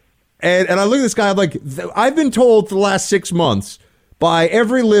video, and I look at this guy, I'm like, I've been told for the last 6 months by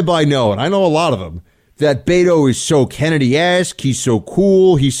every lib I know, and I know a lot of them, that Beto is so Kennedy-esque, he's so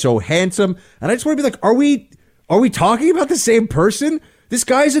cool, he's so handsome, and I just want to be like, are we talking about the same person? This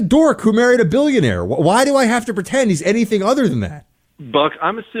guy's a dork who married a billionaire. Why do I have to pretend he's anything other than that? Buck,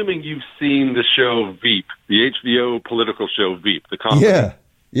 I'm assuming you've seen the show Veep, the HBO political show Veep, the comedy.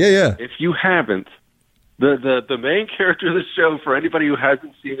 Yeah. If you haven't, the main character of the show, for anybody who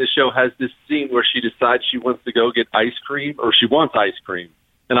hasn't seen the show, has this scene where she decides she wants to go get ice cream, or she wants ice cream.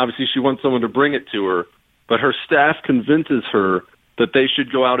 And obviously she wants someone to bring it to her, but her staff convinces her that they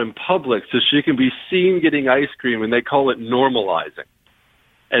should go out in public so she can be seen getting ice cream, and they call it normalizing.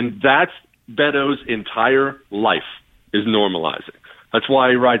 And that's Beto's entire life, is normalizing. That's why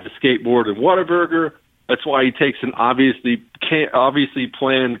he rides a skateboard in Whataburger. That's why he takes an obviously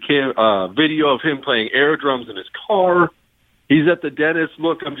planned video of him playing air drums in his car. He's at the dentist.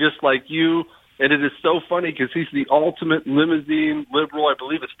 Look, I'm just like you. And it is so funny because he's the ultimate limousine liberal. I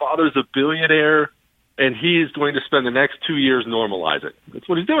believe his father's a billionaire, and he is going to spend the next 2 years normalizing. That's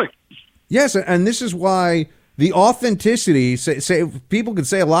what he's doing. Yes, and this is why the authenticity, say people can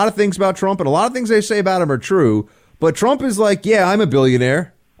say a lot of things about Trump, and a lot of things they say about him are true, but Trump is like, yeah, I'm a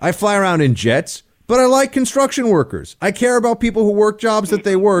billionaire. I fly around in jets, but I like construction workers. I care about people who work jobs that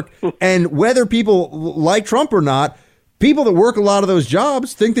they work, and whether people like Trump or not, people that work a lot of those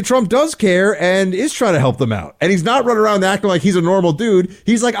jobs think that Trump does care and is trying to help them out. And he's not running around acting like he's a normal dude.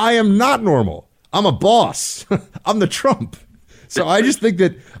 He's like, I am not normal. I'm a boss. I'm the Trump. So I just think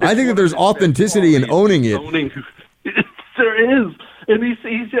that there's authenticity in owning it. There is. And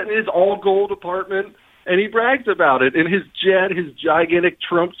he's in his all gold apartment, and he brags about it in his jet, his gigantic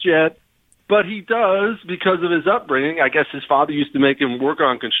Trump jet. But he does, because of his upbringing, I guess his father used to make him work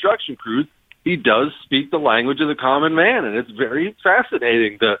on construction crews, he does speak the language of the common man, and it's very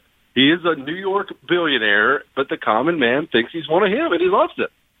fascinating that he is a New York billionaire, but the common man thinks he's one of him, and he loves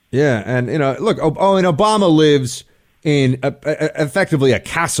it. Yeah, and look, and Obama lives in effectively a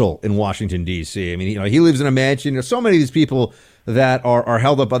castle in Washington, D.C. I mean, he lives in a mansion. So many of these people that are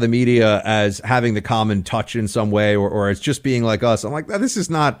held up by the media as having the common touch in some way, or as just being like us. I'm like, this is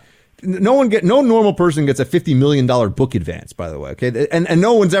not. No normal person gets a $50 million book advance, by the way. Okay. And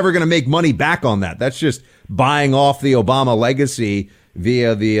no one's ever going to make money back on that. That's just buying off the Obama legacy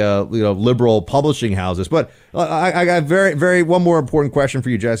via the liberal publishing houses. But I got one more important question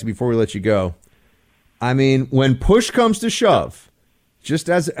for you, Jesse, before we let you go. I mean, when push comes to shove, just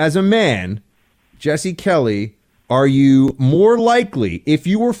as a man, Jesse Kelly, are you more likely, if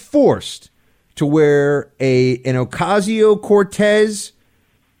you were forced to where an Ocasio-Cortez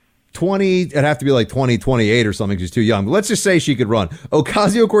 20, it'd have to be like 2028 or something. She's too young. But let's just say she could run.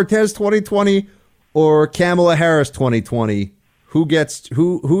 Ocasio-Cortez 2020 or Kamala Harris 2020.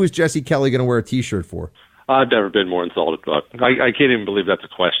 Who is Jesse Kelly going to wear a T-shirt for? I've never been more insulted, Buck. I can't even believe that's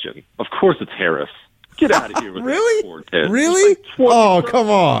a question. Of course it's Harris. Get out of here with really? that Cortez. Really? Oh, come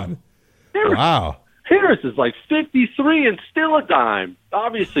on. Harris, wow. Harris is like 53 and still a dime.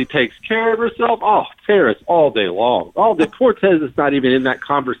 Obviously takes care of herself. Oh, Harris all day long. All day. Cortez is not even in that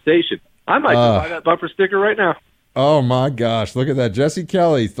conversation. I might buy that bumper sticker right now. Oh, my gosh. Look at that. Jesse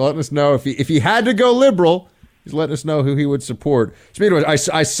Kelly letting us know if he had to go liberal, he's letting us know who he would support. Speaking of which,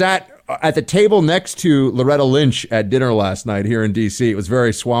 I sat at the table next to Loretta Lynch at dinner last night here in D.C. It was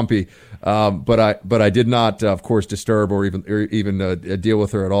very swampy, but I did not, of course, disturb or even deal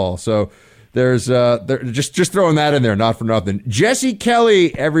with her at all. So there's just throwing that in there, not for nothing. Jesse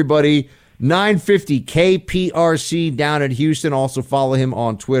Kelly, everybody, 950 KPRC down at Houston. Also follow him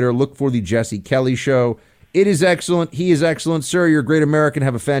on Twitter. Look for the Jesse Kelly Show. It is excellent. He is excellent. Sir, you're a great American.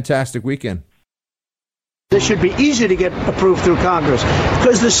 Have a fantastic weekend. This should be easy to get approved through Congress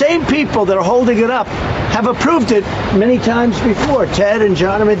because the same people that are holding it up have approved it many times before. Ted and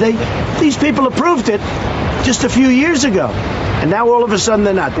John, I mean, these people approved it just a few years ago, and now all of a sudden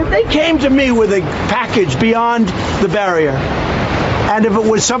they're not. They came to me with a package beyond the barrier, and if it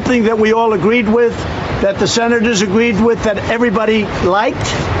was something that we all agreed with, that the senators agreed with, that everybody liked,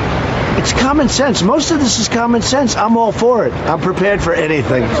 it's common sense. Most of this is common sense. I'm all for it. I'm prepared for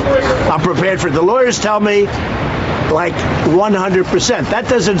anything. I'm prepared for it. The lawyers tell me like 100%. That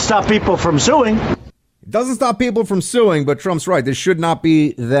doesn't stop people from suing. It doesn't stop people from suing, but Trump's right. This should not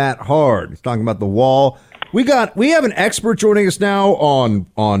be that hard. He's talking about the wall. We have an expert joining us now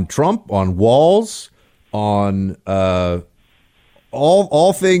on Trump, on walls, on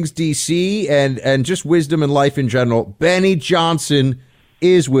all things DC and just wisdom and life in general. Benny Johnson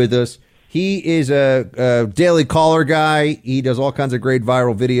is with us. He is a Daily Caller guy. He does all kinds of great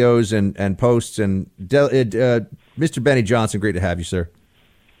viral videos and posts. And Mr. Benny Johnson, great to have you, sir.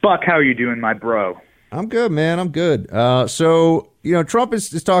 Buck, how are you doing, my bro? I'm good, man. I'm good. So, Trump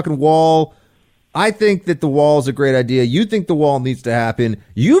is talking wall. I think that the wall is a great idea. You think the wall needs to happen.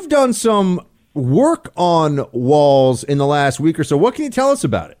 You've done some work on walls in the last week or so. What can you tell us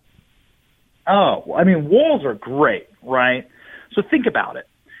about it? Oh, I mean, walls are great, right? So think about it.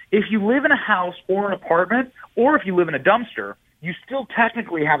 If you live in a house or an apartment, or if you live in a dumpster, you still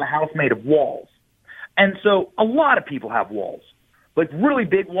technically have a house made of walls. And so a lot of people have walls, like really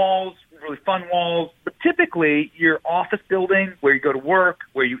big walls, really fun walls. But typically your office building where you go to work,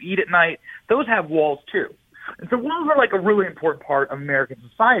 where you eat at night, those have walls too. And so walls are like a really important part of American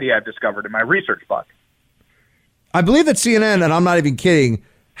society, I've discovered in my research, Buck. I believe that CNN, and I'm not even kidding,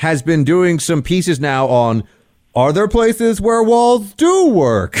 has been doing some pieces now on, are there places where walls do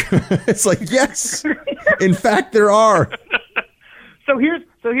work? It's like, yes, in fact, there are. So here's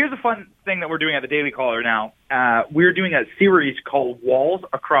a fun thing that we're doing at the Daily Caller now. We're doing a series called Walls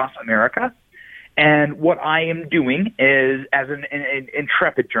Across America. And what I am doing is, as an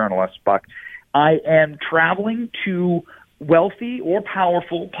intrepid journalist, Buck, I am traveling to wealthy or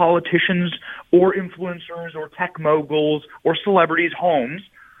powerful politicians or influencers or tech moguls or celebrities' homes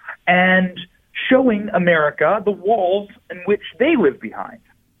and showing America the walls in which they live behind.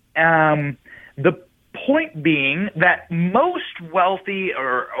 The point being that most wealthy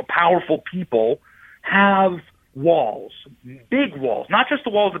or powerful people have walls, big walls, not just the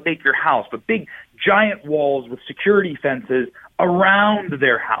walls that make your house, but big giant walls with security fences around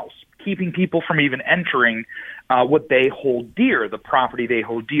their house, keeping people from even entering what they hold dear, the property they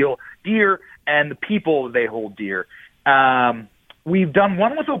hold dear, and the people they hold dear. We've done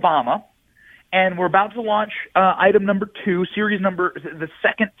one with Obama, and we're about to launch item number 2, the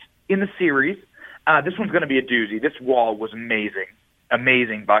second in the series. This one's going to be a doozy. This wall was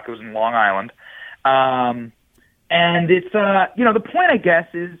amazing, Buck. It was in Long Island. And it's, the point, I guess,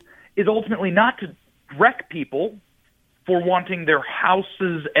 is ultimately not to wreck people for wanting their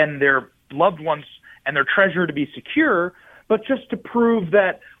houses and their loved ones and their treasure to be secure, but just to prove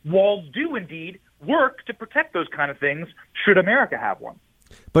that walls do indeed work to protect those kind of things should America have one.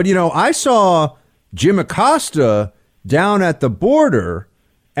 But, I saw Jim Acosta down at the border,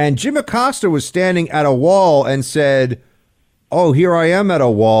 and Jim Acosta was standing at a wall and said, oh, here I am at a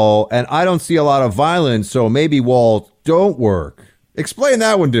wall, and I don't see a lot of violence, so maybe walls don't work. Explain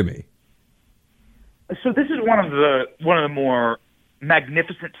that one to me. So this is one of the more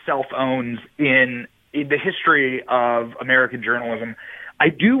magnificent self-owns in the history of American journalism. I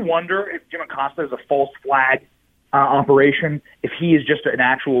do wonder if Jim Acosta is a false flag operation, if he is just an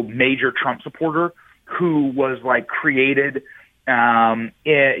actual major Trump supporter who was like created in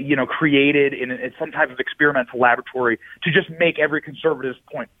some type of experimental laboratory to just make every conservative's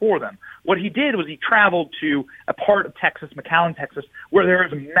point for them. What he did was he traveled to a part of Texas, McAllen, Texas, where there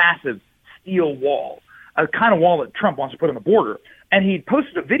is a massive steel wall, a kind of wall that Trump wants to put on the border. And he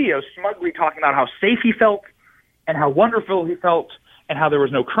posted a video smugly talking about how safe he felt and how wonderful he felt and how there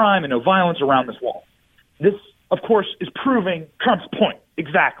was no crime and no violence around this wall. This, of course, is proving Trump's point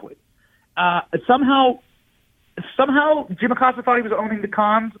exactly. Somehow Jim Acosta thought he was owning the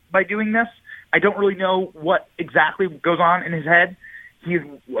cons by doing this. I don't really know what exactly goes on in his head. He's,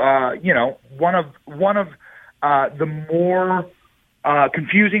 one of the more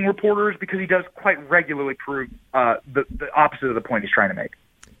confusing reporters because he does quite regularly prove the opposite of the point he's trying to make.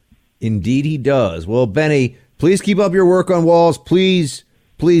 Indeed, he does. Well, Benny, please keep up your work on walls. Please,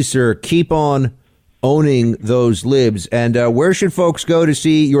 sir, keep on owning those libs. And where should folks go to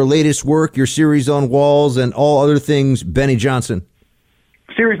see your latest work, your series on walls, and all other things Benny Johnson?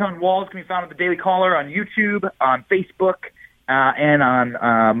 Series on walls can be found at the Daily Caller on YouTube, on Facebook, and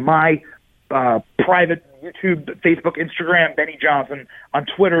on my private YouTube, Facebook, Instagram, Benny Johnson, on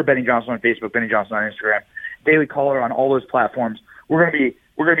Twitter, Benny Johnson on Facebook, Benny Johnson on Instagram, Daily Caller on all those platforms. We're going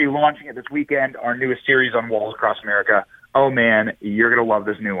to be launching it this weekend, our newest series on walls across America. Oh man, you're going to love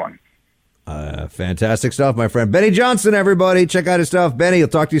this new one. Fantastic stuff, my friend. Benny Johnson, everybody. Check out his stuff. Benny, I'll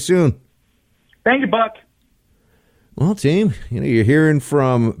talk to you soon. Thank you, Buck. Well, team, you're hearing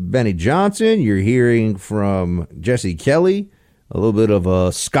from Benny Johnson. You're hearing from Jesse Kelly. A little bit of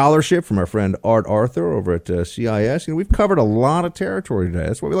a scholarship from our friend Art Arthur over at CIS. We've covered a lot of territory today.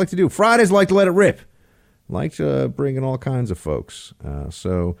 That's what we like to do. Fridays like to let it rip. Like to bring in all kinds of folks.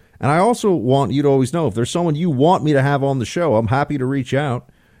 And I also want you to always know if there's someone you want me to have on the show, I'm happy to reach out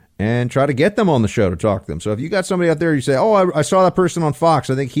and try to get them on the show to talk to them. So if you got somebody out there, you say, oh, I saw that person on Fox.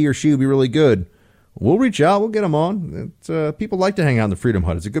 I think he or she would be really good. We'll reach out. We'll get them on. People like to hang out in the Freedom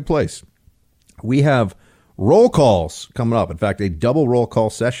Hut. It's a good place. We have roll calls coming up. In fact, a double roll call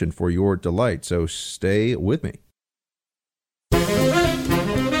session for your delight. So stay with me.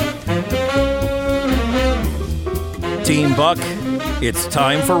 Team Buck, it's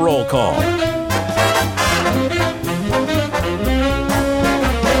time for roll call.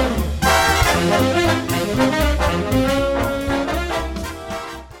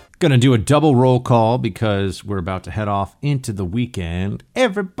 Going to do a double roll call because we're about to head off into the weekend.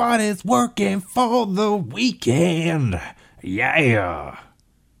 Everybody's working for the weekend. Yeah.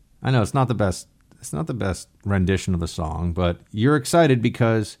 I know it's not the best. It's not the best rendition of the song, but you're excited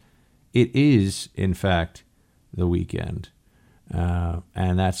because it is, in fact, the weekend.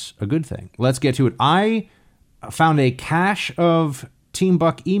 And that's a good thing. Let's get to it. I found a cache of Team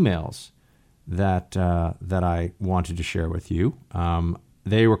Buck emails that I wanted to share with you.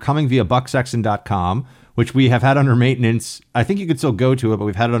 They were coming via bucksexton.com, which we have had under maintenance. I think you could still go to it, but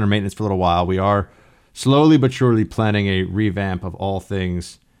we've had it under maintenance for a little while. We are slowly but surely planning a revamp of all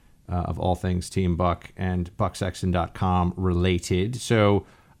things Team Buck and bucksexton.com related. So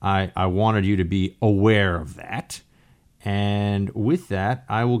I wanted you to be aware of that. And with that,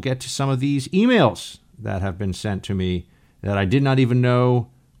 I will get to some of these emails that have been sent to me that I did not even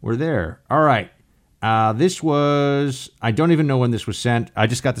know were there. All right. I don't even know when this was sent. I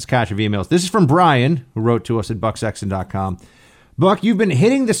just got this cache of emails. This is from Brian, who wrote to us at bucksexton.com. Buck, you've been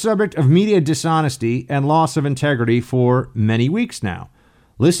hitting the subject of media dishonesty and loss of integrity for many weeks now.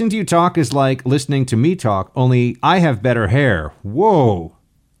 Listening to you talk is like listening to me talk, only I have better hair. Whoa.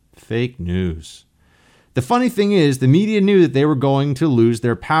 Fake news. The funny thing is, the media knew that they were going to lose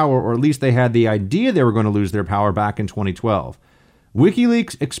their power, or at least they had the idea they were going to lose their power back in 2012.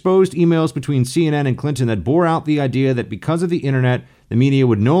 WikiLeaks exposed emails between CNN and Clinton that bore out the idea that because of the internet, the media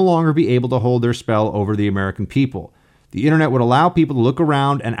would no longer be able to hold their spell over the American people. The internet would allow people to look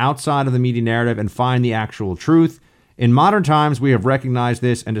around and outside of the media narrative and find the actual truth. In modern times, we have recognized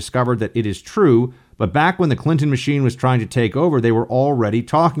this and discovered that it is true, but back when the Clinton machine was trying to take over, they were already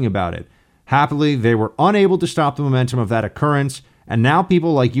talking about it. Happily, they were unable to stop the momentum of that occurrence, and now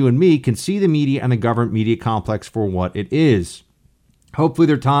people like you and me can see the media and the government media complex for what it is. Hopefully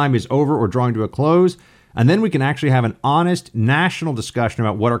their time is over or drawing to a close, and then we can actually have an honest national discussion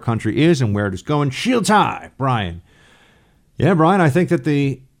about what our country is and where it is going. Shields high, Brian. Yeah, Brian, I think that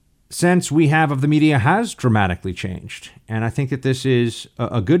the sense we have of the media has dramatically changed, and I think that this is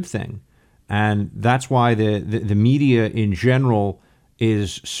a good thing. And that's why the media in general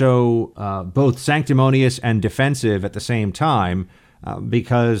is so both sanctimonious and defensive at the same time,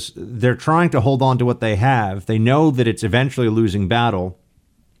 because they're trying to hold on to what they have. They know that it's eventually a losing battle,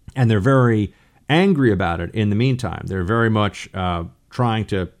 and they're very angry about it in the meantime. They're very much trying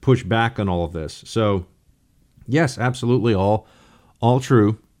to push back on all of this. So, yes, absolutely, all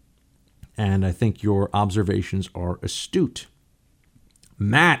true. And I think your observations are astute.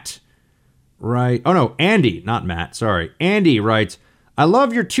 Matt, right? Oh, no, Andy, not Matt. Sorry. Andy writes, I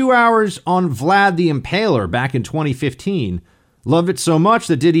love your 2 hours on Vlad the Impaler back in 2015. Loved it so much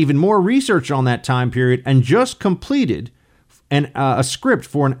that did even more research on that time period and just completed a script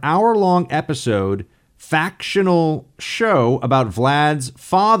for an hour-long episode factional show about Vlad's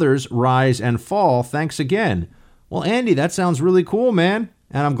father's rise and fall. Thanks again. Well, Andy, that sounds really cool, man.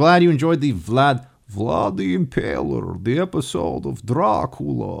 And I'm glad you enjoyed the Vlad the Impaler, the episode of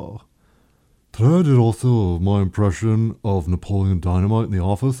Dracula. Today I did also my impression of Napoleon Dynamite in The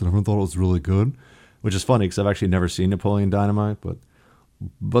Office, and everyone thought it was really good. Which is funny, because I've actually never seen Napoleon Dynamite,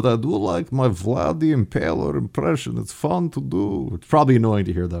 but I do like my Vlad the Impaler impression. It's fun to do. It's probably annoying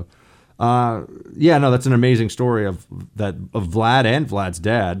to hear, though. Yeah, no, that's an amazing story of Vlad and Vlad's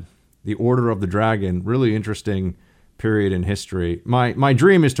dad, the Order of the Dragon. Really interesting period in history. My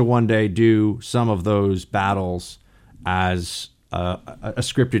dream is to one day do some of those battles as a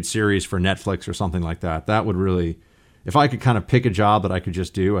scripted series for Netflix or something like that. That would really, if I could kind of pick a job that I could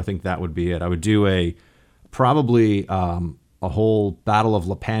just do, I think that would be it. I would do probably a whole Battle of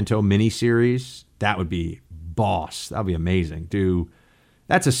Lepanto miniseries. That would be boss. That would be amazing.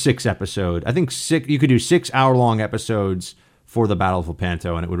 That's a 6 episode. I think you could do 6 hour-long episodes for the Battle of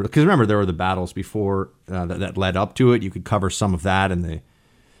Lepanto, and it would, because remember there were the battles before that led up to it. You could cover some of that, and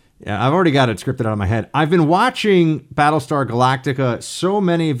I've already got it scripted out of my head. I've been watching Battlestar Galactica. So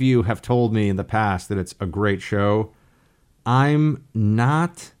many of you have told me in the past that it's a great show. I'm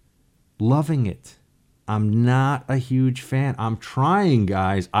not loving it. I'm not a huge fan. I'm trying,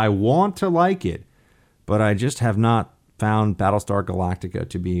 guys. I want to like it, but I just have not found Battlestar Galactica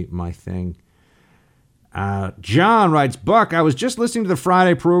to be my thing. John writes, Buck, I was just listening to the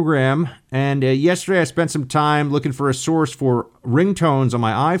Friday program, and yesterday I spent some time looking for a source for ringtones on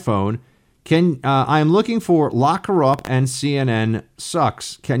my iPhone. I am looking for Lock Her Up and CNN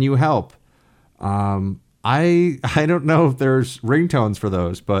Sucks. Can you help? I don't know if there's ringtones for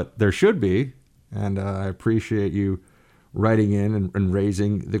those, but there should be, and I appreciate you writing in and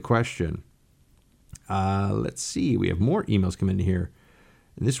raising the question. Let's see. We have more emails coming in here.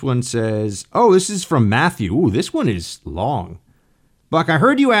 And this one says, this is from Matthew. Ooh, this one is long. Buck, I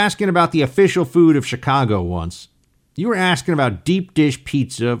heard you asking about the official food of Chicago once. You were asking about deep dish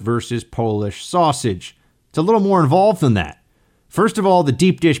pizza versus Polish sausage. It's a little more involved than that. First of all, the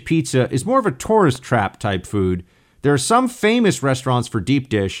deep dish pizza is more of a tourist trap type food. There are some famous restaurants for deep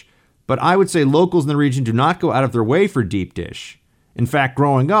dish, but I would say locals in the region do not go out of their way for deep dish. In fact,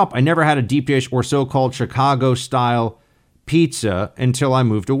 growing up, I never had a deep dish or so-called Chicago-style pizza until I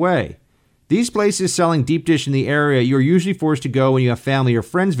moved away. These places selling deep dish in the area, you're usually forced to go when you have family or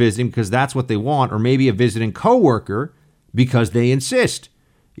friends visiting because that's what they want, or maybe a visiting coworker because they insist.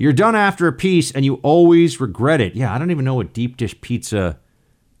 You're done after a piece and you always regret it. Yeah, I don't even know what deep dish pizza,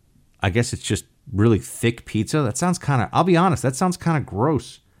 I guess it's just really thick pizza. That sounds I'll be honest, that sounds kind of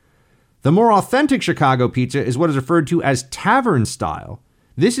gross. The more authentic Chicago pizza is what is referred to as tavern style.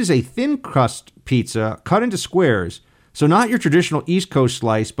 This is a thin crust pizza cut into squares. So not your traditional East Coast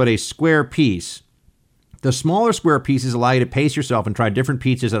slice, but a square piece. The smaller square pieces allow you to pace yourself and try different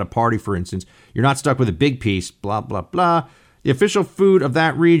pizzas at a party, for instance. You're not stuck with a big piece, blah, blah, blah. The official food of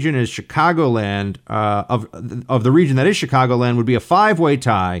that region is Chicagoland. Of the region that is Chicagoland would be a 5-way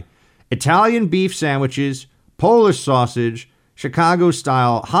tie. Italian beef sandwiches, Polish sausage,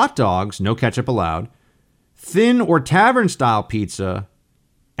 Chicago-style hot dogs, no ketchup allowed, thin or tavern-style pizza,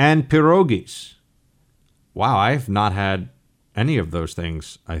 and pierogies. Wow, I've not had any of those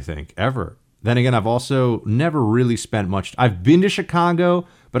things, I think, ever. Then again, I've also never really spent much. I've been to Chicago,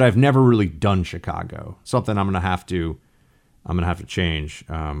 but I've never really done Chicago. Something I'm gonna have to change.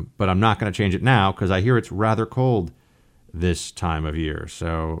 But I'm not gonna change it now because I hear it's rather cold this time of year.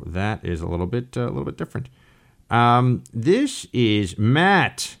 So that is a little bit different. This is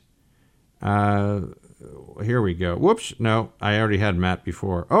Matt. Here we go. Whoops. No, I already had Matt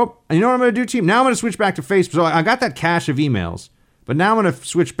before. Oh, you know what I'm going to do, team? Now I'm going to switch back to Facebook. So I got that cache of emails, but now I'm going to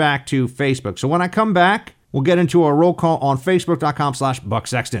switch back to Facebook. So when I come back, we'll get into a roll call on Facebook.com/Buck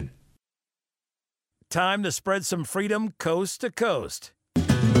Sexton. Time to spread some freedom coast to coast.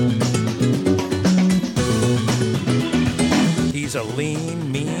 He's a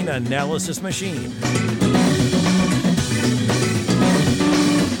lean, mean analysis machine.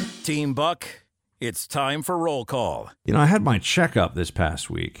 Team Buck, it's time for roll call. You know, I had my checkup this past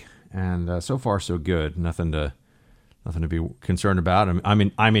week, and so far so good. Nothing to be concerned about.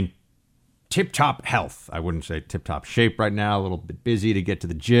 I'm tip-top health. I wouldn't say tip-top shape right now, a little bit busy to get to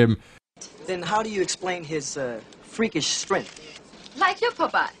the gym. Then how do you explain his freakish strength? Like your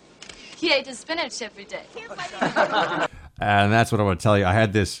Popeye. He ate his spinach every day. And that's what I want to tell you. I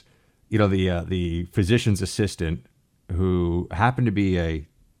had this, the physician's assistant who happened to be a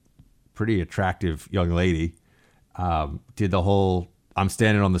pretty attractive young lady, did the whole, I'm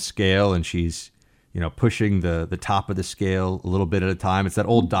standing on the scale and she's, pushing the top of the scale a little bit at a time. It's that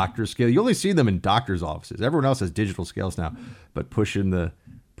old doctor's scale. You only see them in doctor's offices. Everyone else has digital scales now, but pushing the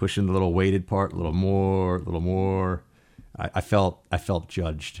little weighted part, a little more. I felt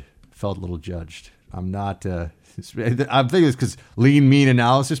judged. Felt a little judged. I'm not. I'm thinking it's because lean, mean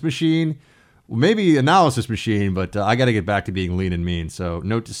analysis machine. Well, maybe analysis machine, but I got to get back to being lean and mean. So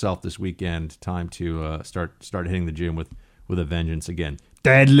note to self this weekend: time to start hitting the gym with a vengeance again.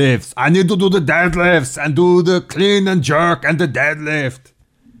 Deadlifts. I need to do the deadlifts and do the clean and jerk and the deadlift.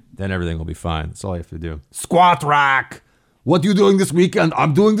 Then everything will be fine. That's all you have to do. Squat rack. What are you doing this weekend?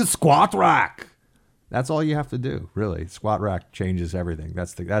 I'm doing the squat rack. That's all you have to do, really. Squat rack changes everything.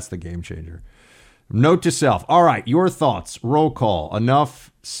 That's the game changer. Note to self. All right, your thoughts. Roll call.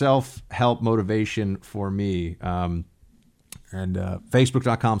 Enough self-help motivation for me. And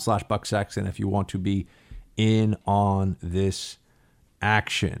Facebook.com/BuckSexton if you want to be in on this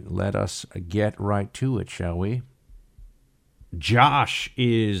action. Let us get right to it, shall we? Josh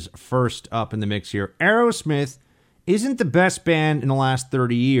is first up in the mix here. Aerosmith isn't the best band in the last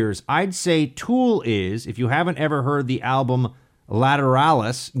 30 years. I'd say Tool is. If you haven't ever heard the album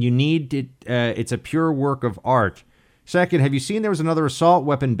Lateralis, you need it. It's a pure work of art. Second, have you seen there was another assault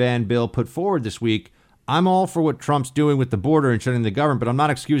weapon ban bill put forward this week? I'm all for what Trump's doing with the border and shutting the government, but I'm not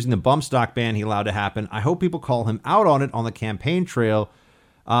excusing the bump stock ban he allowed to happen. I hope people call him out on it on the campaign trail.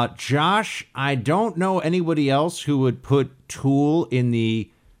 Josh, I don't know anybody else who would put Tool in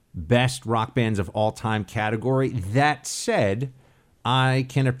the best rock bands of all time category. That said, I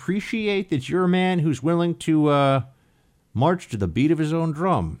can appreciate that you're a man who's willing to march to the beat of his own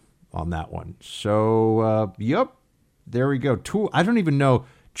drum on that one. So, yep, there we go. Tool. I don't even know.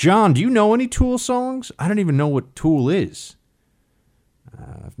 John, do you know any Tool songs? I don't even know what Tool is.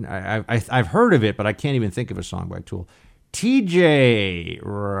 I've heard of it, but I can't even think of a song by Tool. TJ,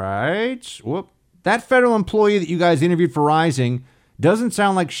 right? Whoop. That federal employee that you guys interviewed for Rising doesn't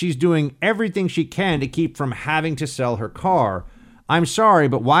sound like she's doing everything she can to keep from having to sell her car. I'm sorry,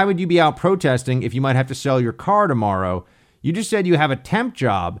 but why would you be out protesting if you might have to sell your car tomorrow? You just said you have a temp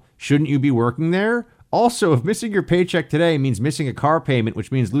job. Shouldn't you be working there? Also, if missing your paycheck today means missing a car payment,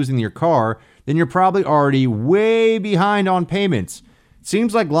 which means losing your car, then you're probably already way behind on payments. It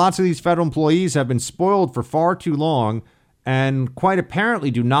seems like lots of these federal employees have been spoiled for far too long and quite apparently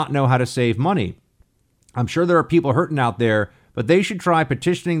do not know how to save money. I'm sure there are people hurting out there, but they should try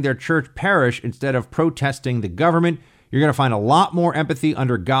petitioning their church parish instead of protesting the government. You're going to find a lot more empathy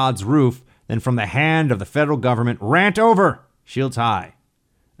under God's roof than from the hand of the federal government. Rant over. Shields high.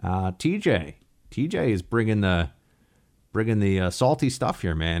 TJ is bringing the salty stuff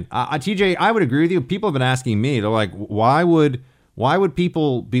here, man. TJ, I would agree with you. People have been asking me. They're like, why would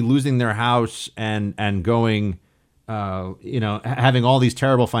people be losing their house and going, having all these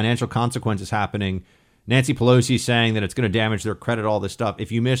terrible financial consequences happening? Nancy Pelosi saying that it's going to damage their credit, all this stuff.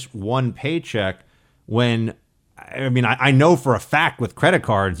 If you miss one paycheck, I know for a fact with credit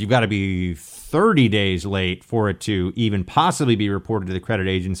cards, you've got to be 30 days late for it to even possibly be reported to the credit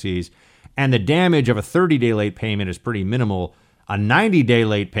agencies. And the damage of a 30-day late payment is pretty minimal. A 90-day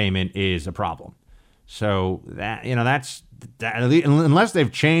late payment is a problem. So that, that's unless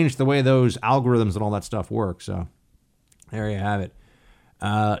they've changed the way those algorithms and all that stuff work. So there you have it.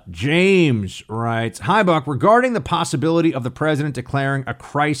 James writes, "Hi, Buck. Regarding the possibility of the president declaring a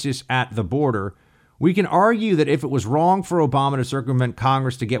crisis at the border, we can argue that if it was wrong for Obama to circumvent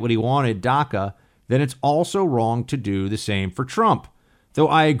Congress to get what he wanted, DACA, then it's also wrong to do the same for Trump. Though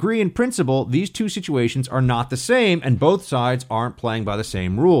I agree in principle, these two situations are not the same, and both sides aren't playing by the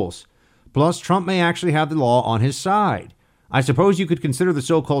same rules. Plus, Trump may actually have the law on his side. I suppose you could consider the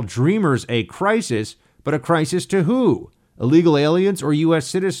so-called Dreamers a crisis, but a crisis to who? Illegal aliens or U.S.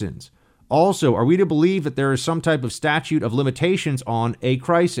 citizens? Also, are we to believe that there is some type of statute of limitations on a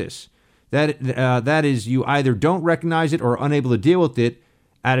crisis? That is, you either don't recognize it or are unable to deal with it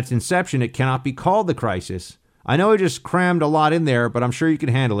at its inception. It cannot be called the crisis. I know I just crammed a lot in there, but I'm sure you can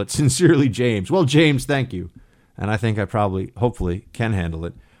handle it. Sincerely, James." Well, James, thank you. And I think I hopefully can handle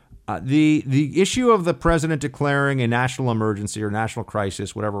it. The issue of the president declaring a national emergency or national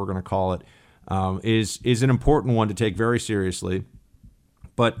crisis, whatever we're going to call it, is an important one to take very seriously.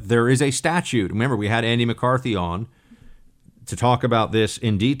 But there is a statute. Remember, we had Andy McCarthy on. to talk about this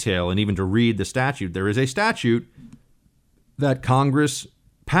in detail and even to read the statute. There is a statute that Congress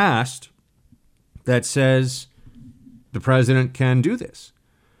passed that says the president can do this.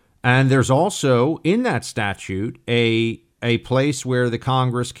 And there's also in that statute a place where the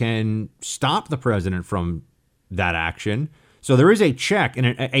Congress can stop the president from that action. So there is a check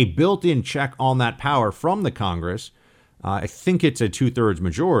and a built-in check on that power from the Congress. I think it's a 2/3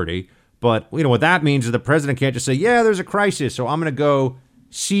 majority. But you know what that means is the president can't just say, yeah, there's a crisis, so I'm going to go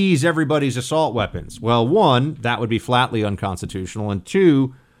seize everybody's assault weapons. Well, one, that would be flatly unconstitutional. And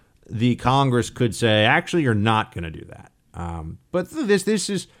two, the Congress could say, actually, you're not going to do that. But this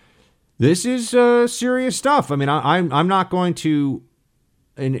is serious stuff. I mean, I'm not going to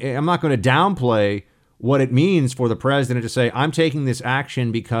downplay what it means for the president to say, I'm taking this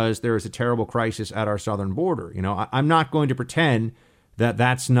action because there is a terrible crisis at our southern border. You know, I'm not going to pretend that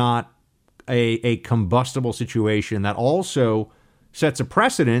that's not a combustible situation that also sets a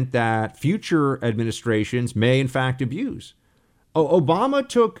precedent that future administrations may in fact abuse. Obama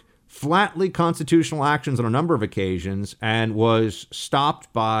took flatly constitutional actions on a number of occasions and was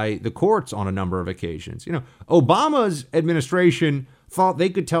stopped by the courts on a number of occasions. You know, Obama's administration thought they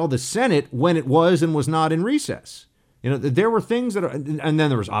could tell the Senate when it was and was not in recess. You know, there were things that and then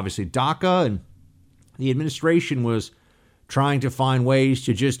there was obviously DACA, and the administration was trying to find ways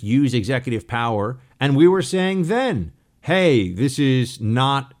to just use executive power. And we were saying then, hey, this is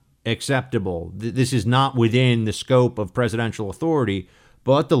not acceptable. This is not within the scope of presidential authority.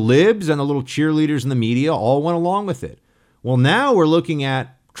 But the libs and the little cheerleaders in the media all went along with it. Well, now we're looking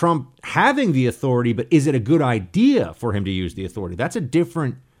at Trump having the authority, but is it a good idea for him to use the authority? That's a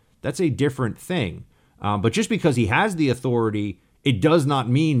different thing. But just because he has the authority, it does not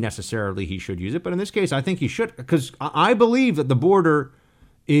mean necessarily he should use it. But in this case, I think he should, because I believe that the border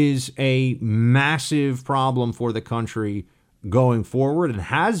is a massive problem for the country going forward and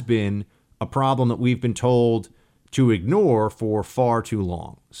has been a problem that we've been told to ignore for far too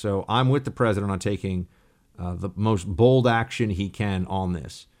long. So I'm with the president on taking the most bold action he can on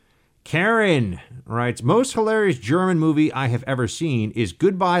this. Karen writes, most hilarious German movie I have ever seen is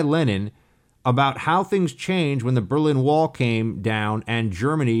Goodbye Lenin, about how things changed when the Berlin Wall came down and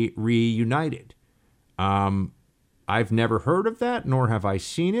Germany reunited. I've never heard of that, nor have I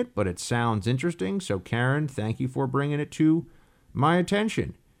seen it, but it sounds interesting. So, Karen, thank you for bringing it to my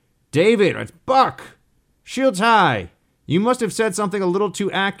attention. David, it's Buck. Shields high. You must have said something a little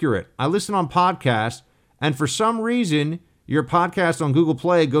too accurate. I listen on podcasts, and for some reason, your podcast on Google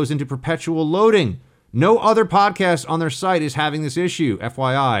Play goes into perpetual loading. No other podcast on their site is having this issue,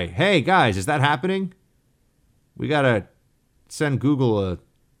 FYI. Hey, guys, is that happening? We got to send Google a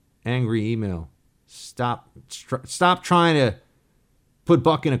angry email. Stop trying to put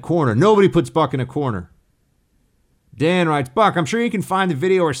Buck in a corner. Nobody puts Buck in a corner. Dan writes, Buck, I'm sure you can find the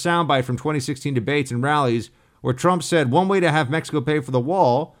video or soundbite from 2016 debates and rallies where Trump said one way to have Mexico pay for the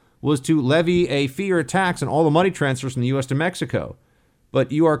wall was to levy a fee or a tax on all the money transfers from the U.S. to Mexico.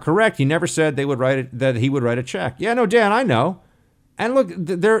 But you are correct. He never said that he would write a check. Yeah, no, Dan, I know. And look,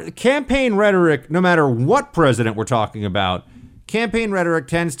 their campaign rhetoric, no matter what president we're talking about, campaign rhetoric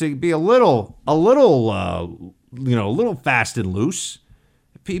tends to be a little fast and loose.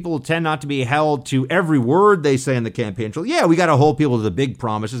 People tend not to be held to every word they say in the campaign trail. Yeah, we got to hold people to the big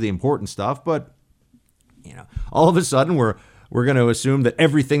promises, the important stuff. But you know, all of a sudden we're going to assume that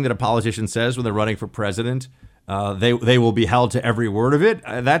everything that a politician says when they're running for president, they will be held to every word of it.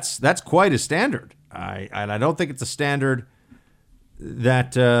 That's quite a standard. I don't think it's a standard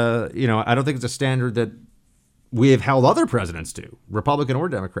that I don't think it's a standard that we have held other presidents to, Republican or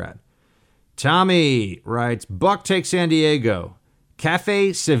Democrat. Tommy writes, Buck takes San Diego.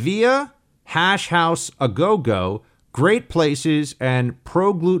 Cafe Sevilla, Hash House A Go-Go, great places and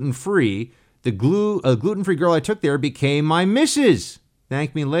pro-gluten-free. The gluten-free girl I took there became my missus.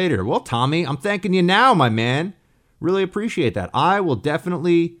 Thank me later. Well, Tommy, I'm thanking you now, my man. Really appreciate that. I will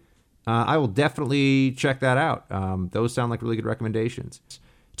definitely check that out. Those sound like really good recommendations.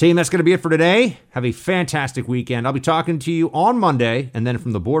 Team, that's going to be it for today. Have a fantastic weekend. I'll be talking to you on Monday, and then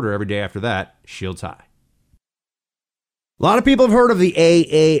from the border every day after that. Shields high. A lot of people have heard of the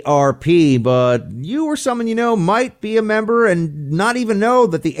AARP, but you or someone you know might be a member and not even know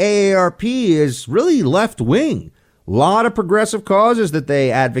that the AARP is really left-wing. A lot of progressive causes that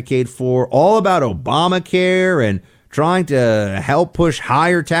they advocate for, all about Obamacare and trying to help push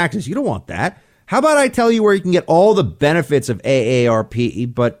higher taxes. You don't want that. How about I tell you where you can get all the benefits of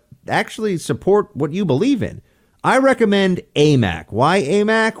AARP, but actually support what you believe in? I recommend AMAC. Why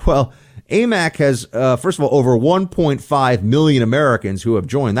AMAC? Well, AMAC has, first of all, over 1.5 million Americans who have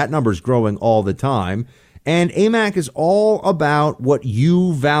joined. That number is growing all the time. And AMAC is all about what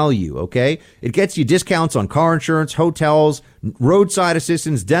you value, okay? It gets you discounts on car insurance, hotels, roadside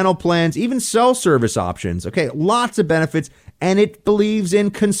assistance, dental plans, even cell service options, okay? Lots of benefits, and it believes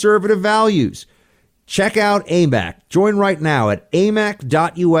in conservative values. Check out AMAC. Join right now at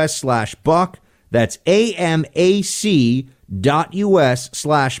amac.us/buck. That's amac.us/buck.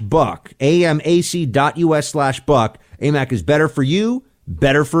 amac.us/buck. AMAC is better for you,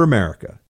 better for America.